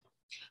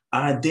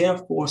 I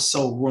therefore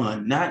so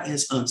run, not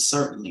as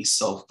uncertainly,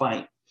 so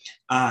fight.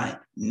 I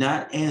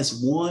not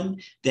as one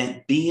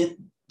that beateth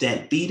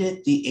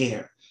the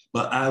air,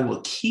 but I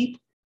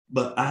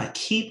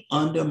keep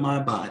under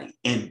my body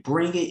and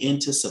bring it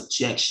into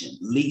subjection,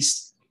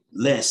 lest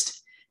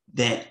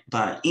that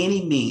by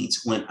any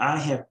means, when I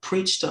have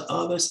preached to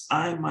others,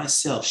 I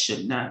myself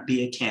should not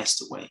be a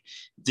castaway.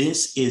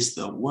 This is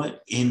the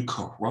what?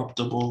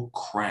 Incorruptible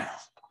crown.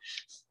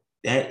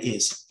 That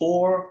is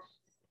five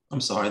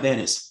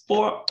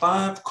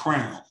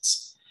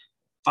crowns.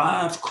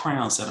 5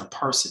 crowns that a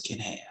person can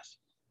have.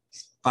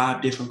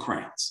 5 different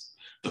crowns.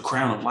 The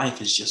crown of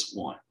life is just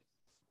one.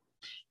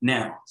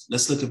 Now,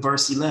 let's look at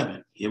verse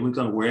 11. Here we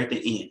go. We're at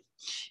the end.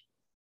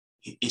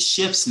 It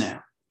shifts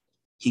now.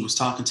 He was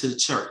talking to the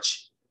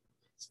church.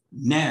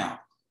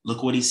 Now,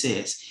 look what he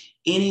says.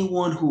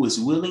 Anyone who is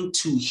willing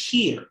to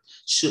hear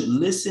should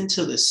listen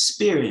to the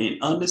Spirit and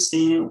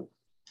understand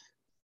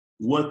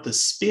what the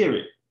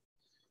Spirit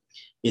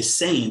is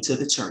saying to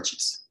the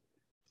churches.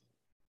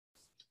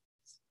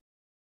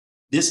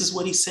 This is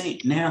what he's saying.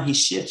 Now he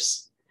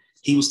shifts.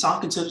 He was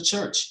talking to the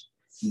church.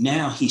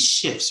 Now he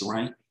shifts,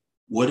 right?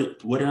 What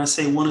did I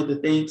say? One of the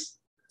things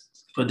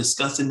for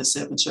discussing the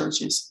 7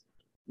 churches?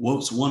 What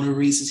was one of the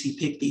reasons he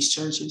picked these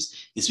churches?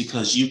 Is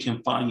because you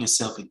can find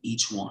yourself in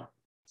each one.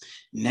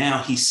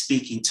 Now he's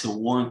speaking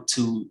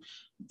to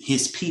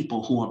his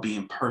people who are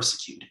being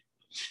persecuted.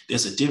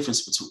 There's a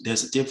difference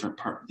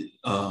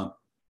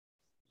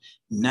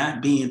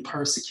not being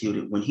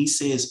persecuted. When he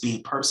says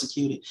being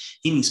persecuted,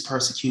 he means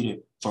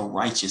persecuted for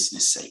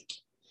righteousness' sake.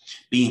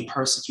 Being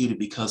persecuted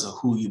because of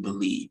who you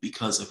believe,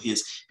 because of your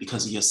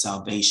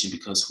salvation,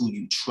 because who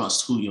you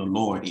trust, who your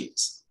Lord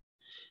is.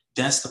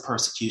 That's the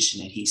persecution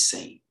that he's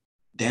saying.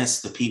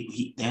 That's the people.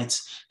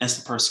 That's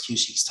the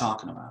persecution he's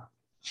talking about.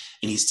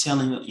 And he's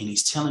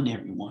telling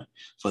everyone,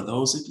 for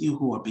those of you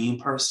who are being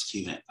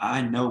persecuted,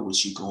 I know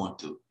what you're going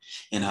through,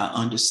 and I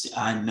understand.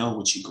 I know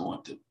what you're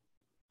going through.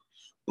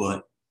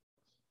 But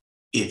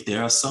if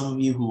there are some of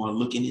you who are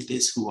looking at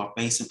this, who are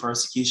facing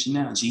persecution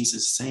now,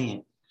 Jesus is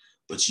saying,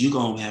 but you're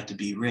going to have to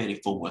be ready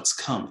for what's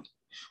coming.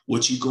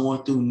 What you're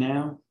going through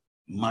now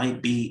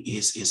might be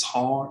is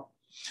hard,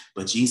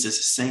 but Jesus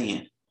is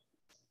saying,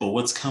 but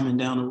what's coming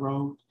down the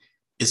road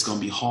is going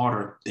to be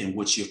harder than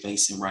what you're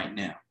facing right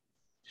now.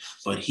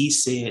 But he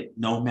said,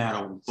 no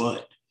matter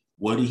what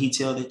did he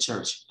tell the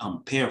church?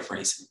 I'm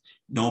paraphrasing.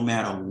 No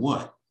matter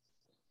what,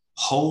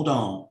 hold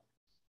on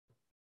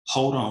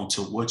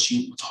to what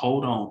you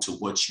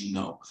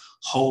know.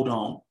 Hold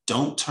on.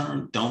 Don't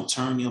turn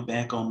your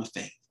back on the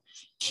faith.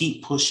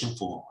 Keep pushing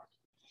forward.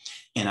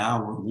 And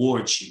I'll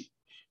reward you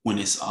when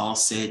it's all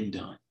said and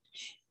done.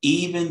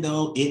 Even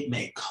though it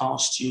may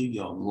cost you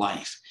your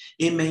life.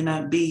 It may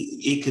not be,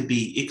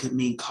 it could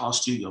mean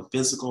cost you your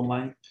physical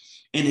life.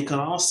 And it could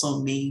also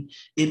mean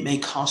it may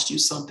cost you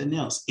something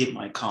else. It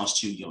might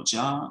cost you your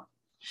job.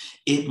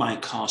 It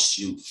might cost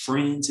you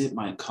friends. It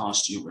might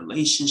cost you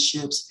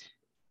relationships.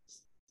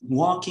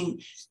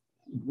 Walking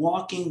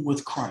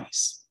with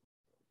Christ.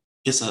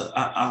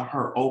 I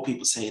heard old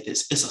people say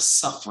this, it's a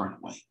suffering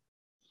way.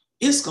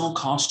 It's going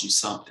to cost you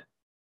something.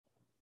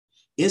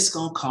 It's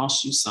going to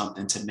cost you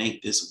something to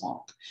make this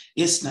walk.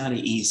 It's not an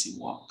easy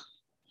walk.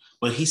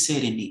 But he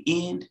said in the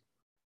end,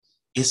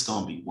 it's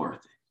going to be worth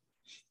it.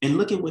 And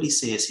look at what he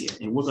says here,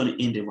 and we're going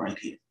to end it right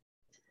here.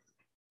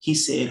 He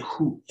said,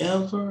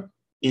 whoever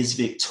is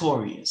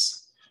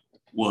victorious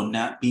will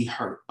not be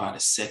hurt by the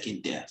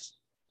second death.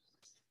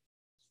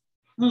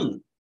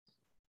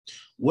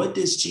 What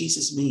does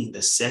Jesus mean,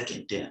 the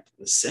second death?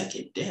 The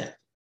second death?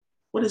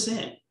 What is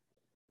that?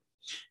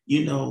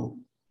 You know,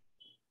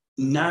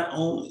 not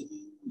only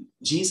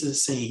Jesus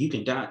is saying you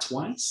can die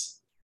twice.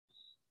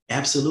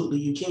 Absolutely,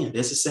 you can.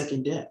 There's a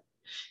second death.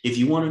 If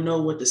you want to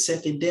know what the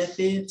second death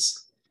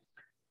is,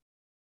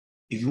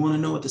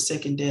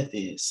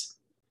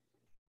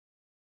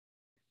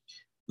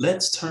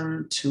 let's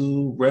turn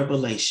to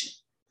Revelation.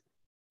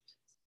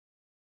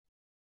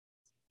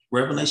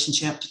 Revelation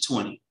chapter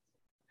 20,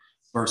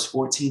 verse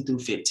 14 through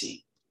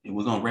 15. And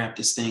we're going to wrap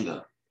this thing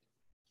up.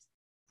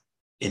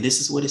 And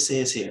this is what it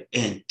says here.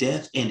 And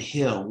death and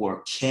hell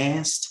were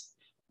cast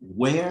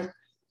where?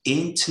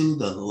 Into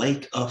the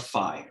lake of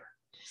fire.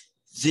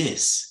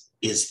 This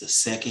is the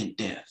second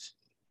death.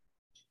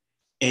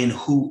 And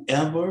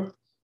whosoever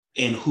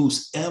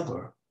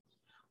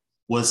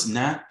was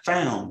not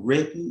found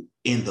written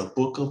in the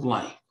book of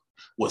life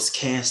was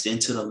cast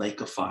into the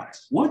lake of fire.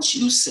 What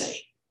you say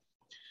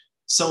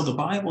So the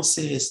Bible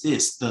says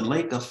this, the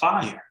lake of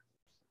fire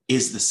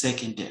is the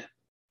second death.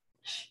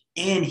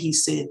 And he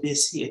said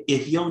this here,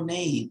 if your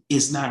name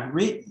is not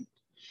written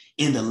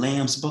in the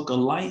Lamb's book of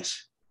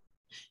life,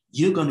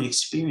 you're going to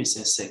experience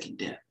that second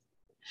death.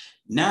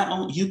 Not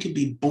only you can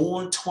be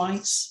born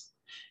twice,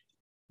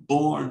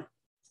 born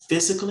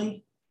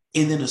physically,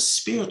 and then a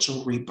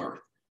spiritual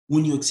rebirth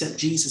when you accept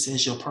Jesus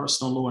as your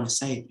personal Lord and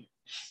Savior.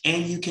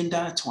 And you can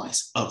die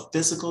twice, a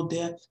physical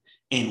death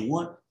and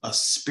what? A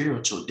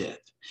spiritual death.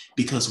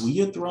 Because when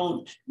you're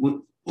thrown,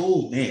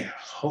 oh man,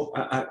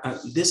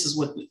 this is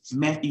what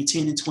Matthew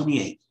 10 and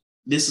 28,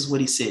 this is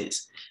what he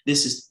says.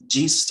 This is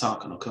Jesus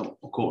talking,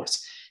 of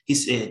course. He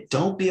said,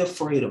 don't be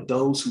afraid of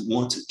those who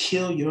want to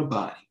kill your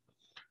body.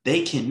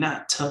 They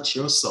cannot touch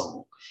your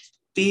soul.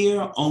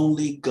 Fear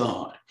only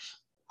God,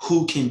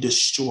 who can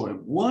destroy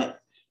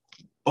what?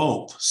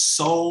 Both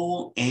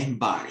soul and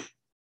body.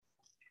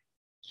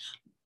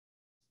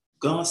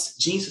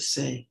 Jesus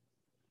said,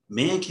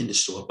 man can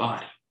destroy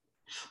body,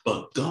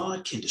 but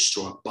God can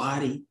destroy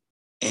body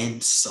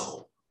and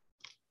soul.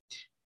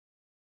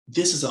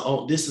 This is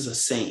a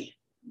saying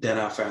that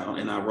I found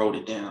and I wrote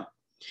it down.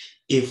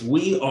 If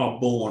we are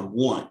born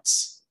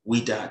once,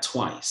 we die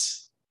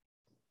twice.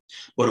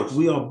 But if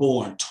we are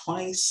born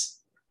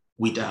twice,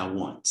 we die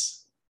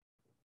once.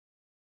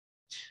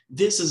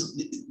 That's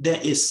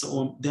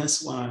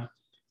why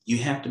you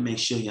have to make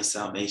sure your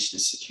salvation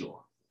is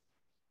secure.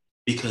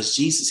 Because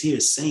Jesus here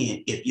is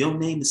saying, if your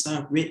name is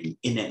not written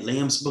in that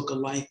Lamb's book of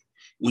life,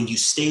 when you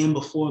stand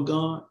before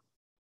God,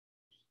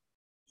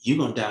 you're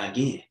going to die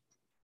again.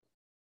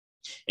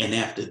 And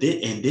after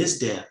this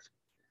death,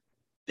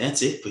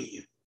 that's it for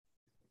you.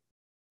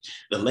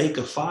 The lake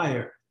of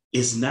fire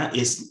is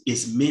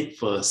meant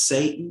for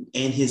Satan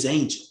and his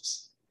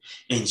angels.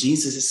 And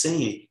Jesus is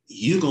saying,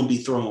 you're going to be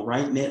thrown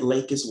right in that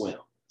lake as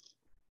well.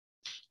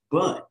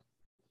 But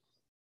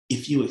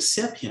if you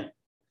accept him,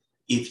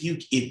 if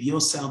your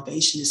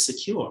salvation is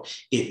secure,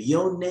 if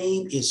your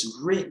name is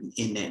written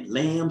in that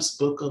Lamb's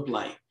book of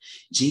life,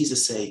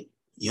 Jesus said,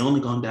 you're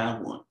only going to die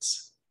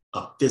once,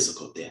 a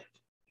physical death.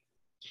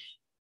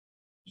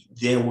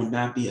 There will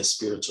not be a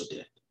spiritual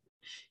death.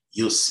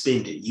 You'll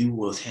spend it. You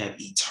will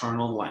have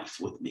eternal life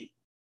with me.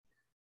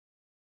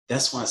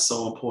 That's why it's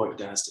so important,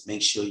 guys, to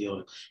make sure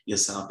your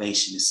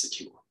salvation is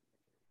secure.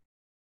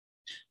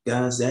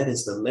 Guys, that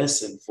is the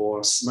lesson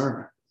for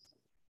Smyrna.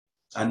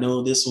 I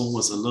know this one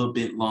was a little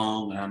bit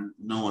long. I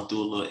know I threw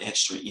a little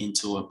extra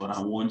into it, but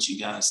I want you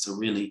guys to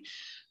really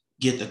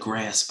get the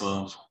grasp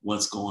of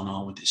what's going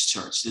on with this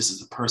church. This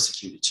is a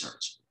persecuted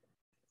church.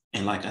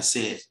 And like I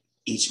said,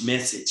 each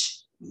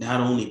message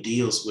not only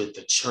deals with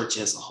the church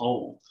as a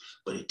whole,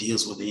 but it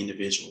deals with the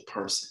individual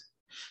person.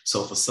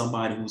 So for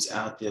somebody who's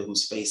out there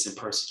who's facing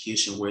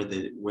persecution, whether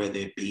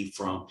it be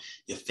from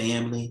your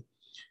family,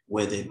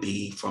 whether it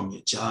be from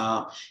your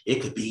job,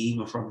 it could be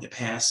even from your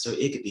pastor,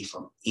 it could be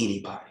from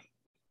anybody.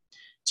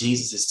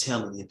 Jesus is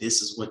telling you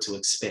this is what to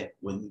expect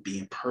when you're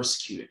being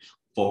persecuted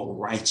for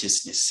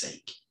righteousness'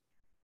 sake.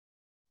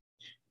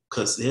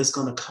 Because there's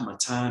going to come a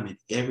time in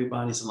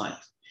everybody's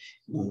life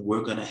when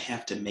we're going to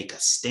have to make a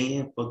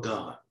stand for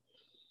God,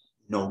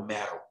 no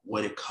matter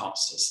what it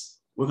costs us.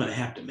 We're going to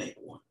have to make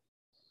one.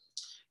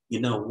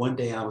 You know, one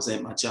day I was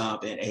at my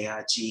job at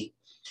AIG,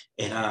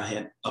 and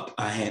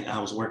I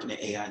was working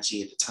at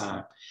AIG at the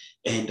time,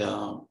 and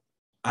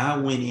I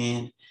went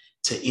in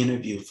to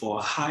interview for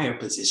a higher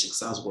position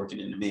because I was working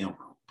in the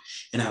mailroom,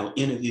 and I would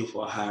interview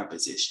for a higher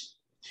position.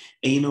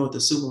 And you know what the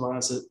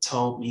supervisor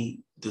told me?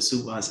 The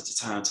supervisor at the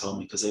time told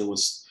me, because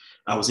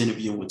I was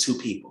interviewing with two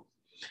people.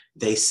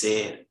 They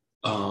said,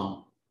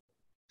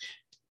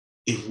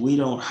 if we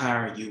don't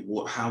hire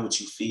you, how would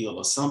you feel?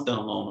 Or something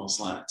along those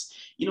lines.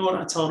 You know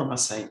what I told him? I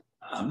say,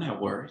 I'm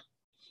not worried.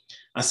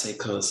 I say,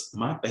 because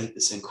my faith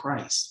is in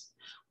Christ.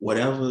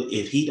 Whatever,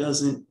 if he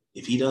doesn't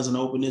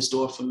open this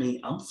door for me,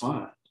 I'm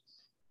fine.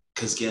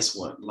 Because guess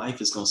what?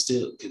 Life is gonna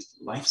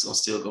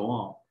still go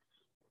on.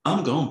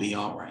 I'm gonna be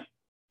all right.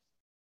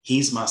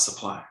 He's my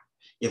supplier.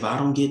 If I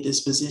don't get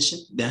this position,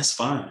 that's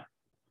fine.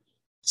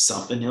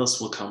 Something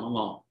else will come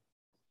along.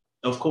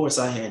 Of course,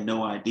 I had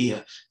no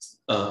idea.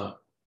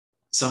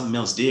 Something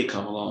else did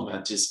come along.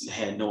 I just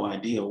had no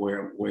idea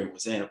where it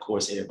was at. Of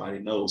course, everybody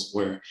knows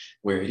where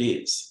it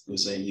is. It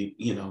was a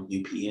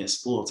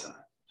UPS full time.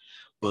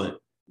 But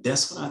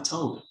that's what I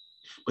told him.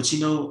 But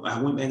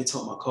I went back and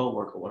told my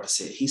coworker what I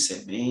said. He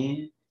said,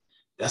 "Man,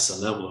 that's a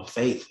level of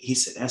faith." He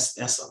said,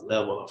 "That's a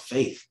level of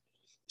faith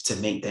to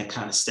make that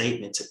kind of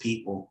statement to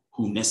people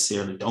who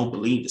necessarily don't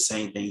believe the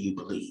same thing you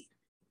believe."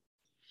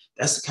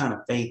 That's the kind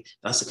of faith.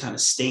 That's the kind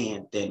of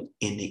stand that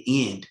in the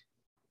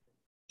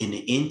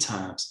end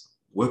times,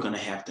 we're going to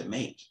have to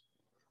make.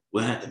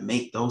 We'll have to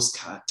make those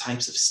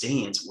types of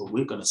stands where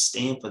we're going to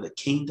stand for the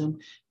kingdom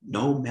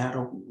no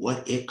matter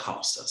what it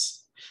costs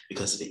us.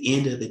 Because at the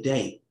end of the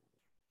day,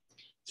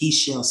 he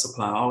shall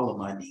supply all of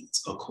my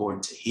needs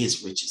according to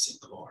his riches and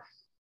glory.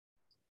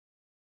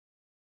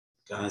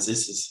 Guys,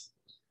 this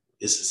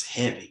is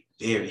heavy,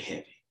 very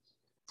heavy.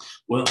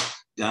 Well,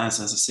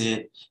 guys, as I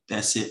said,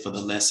 that's it for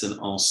the lesson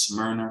on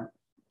Smyrna.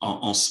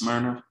 on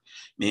Smyrna.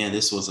 Man,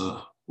 this was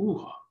a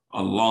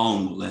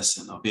long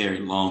lesson, a very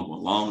long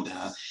one, long that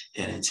I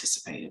had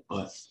anticipated.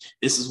 But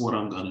this is what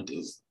I'm going to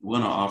do. We're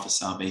going to offer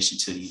salvation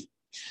to you.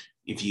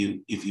 If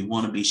you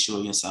want to be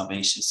sure your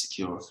salvation is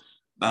secure,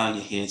 bow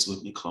your heads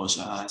with me, close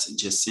your eyes, and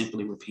just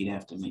simply repeat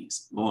after me.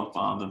 Lord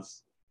Father,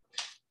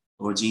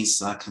 Lord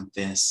Jesus, I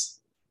confess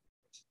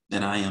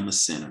that I am a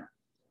sinner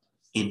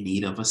in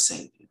need of a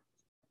Savior.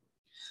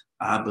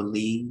 I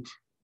believe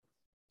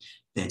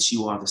that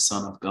you are the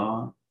Son of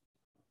God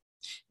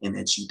and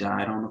that you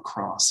died on the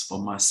cross for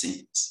my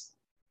sins,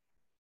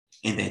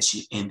 and that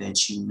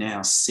you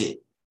now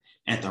sit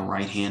at the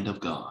right hand of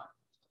God.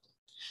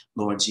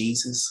 Lord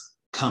Jesus,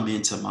 come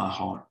into my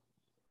heart.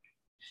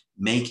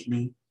 Make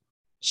me,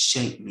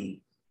 shape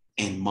me,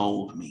 and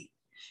mold me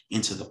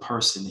into the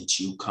person that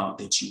you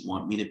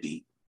want me to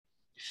be.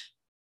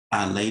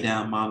 I lay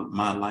down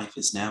my life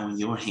is now in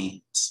your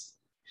hands.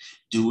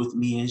 Do with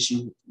me as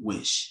you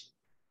wish.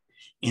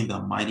 In the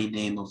mighty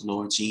name of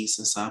Lord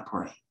Jesus, I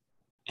pray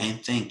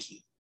and thank you.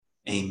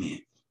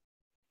 Amen.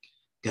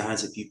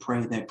 Guys, if you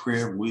pray that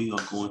prayer, we are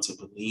going to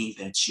believe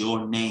that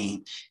your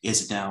name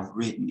is now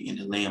written in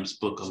the Lamb's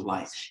Book of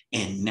Life.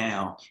 And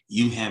now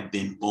you have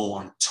been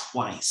born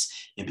twice.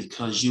 And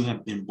because you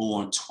have been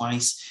born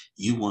twice,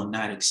 you will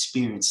not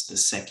experience the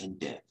second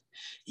death.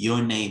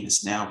 Your name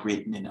is now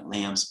written in the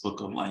Lamb's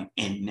Book of Life,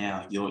 and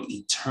now your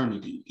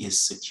eternity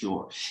is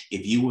secure.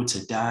 If you were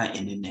to die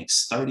in the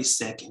next 30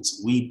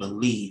 seconds, we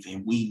believe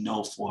and we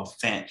know for a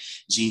fact,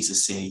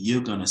 Jesus said,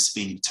 you're going to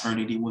spend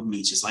eternity with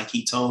me. Just like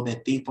he told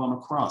that thief on the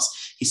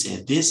cross. He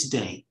said, this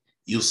day,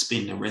 you'll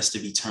spend the rest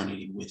of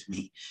eternity with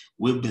me.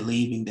 We're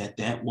believing that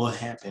that will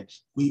happen.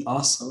 We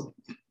also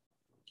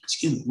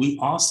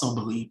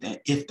believe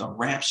that if the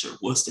rapture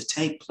was to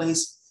take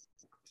place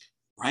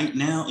right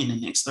now in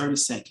the next 30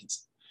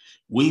 seconds,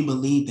 we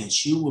believe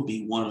that you will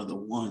be one of the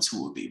ones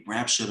who will be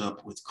raptured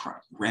up with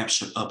Christ,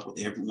 raptured up with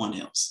everyone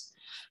else.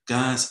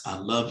 Guys, I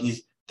love you.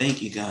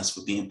 Thank you guys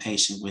for being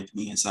patient with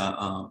me as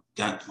I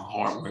got my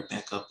hard work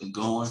back up and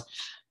going.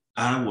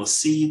 I will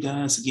see you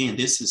guys again.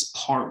 This is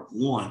part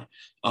 1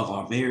 of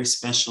our very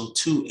special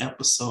 2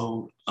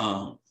 episodes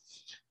of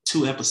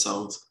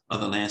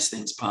the Last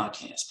Things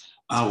podcast.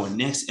 Our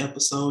next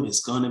episode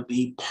is going to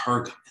be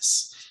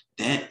Pergamus.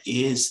 That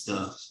is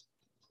the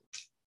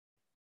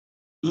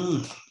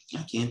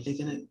I can't think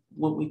of it.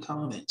 What we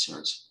call that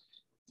church?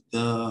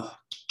 What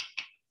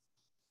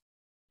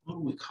do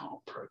we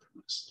call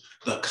Pergamus?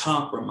 The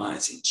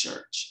Compromising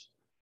Church.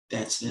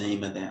 That's the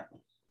name of that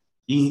one.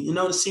 You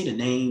notice, see the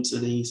names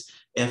of these?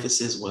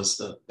 Ephesus was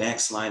the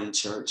backsliding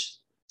church.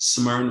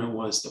 Smyrna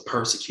was the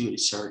persecuted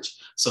church.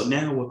 So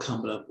now we're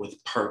coming up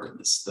with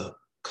Pergamus, the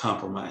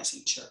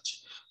compromising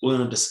church. We're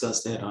going to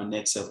discuss that on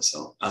next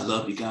episode. I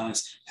love you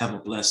guys. Have a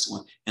blessed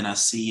one. And I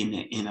see you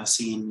in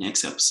the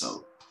next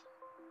episode.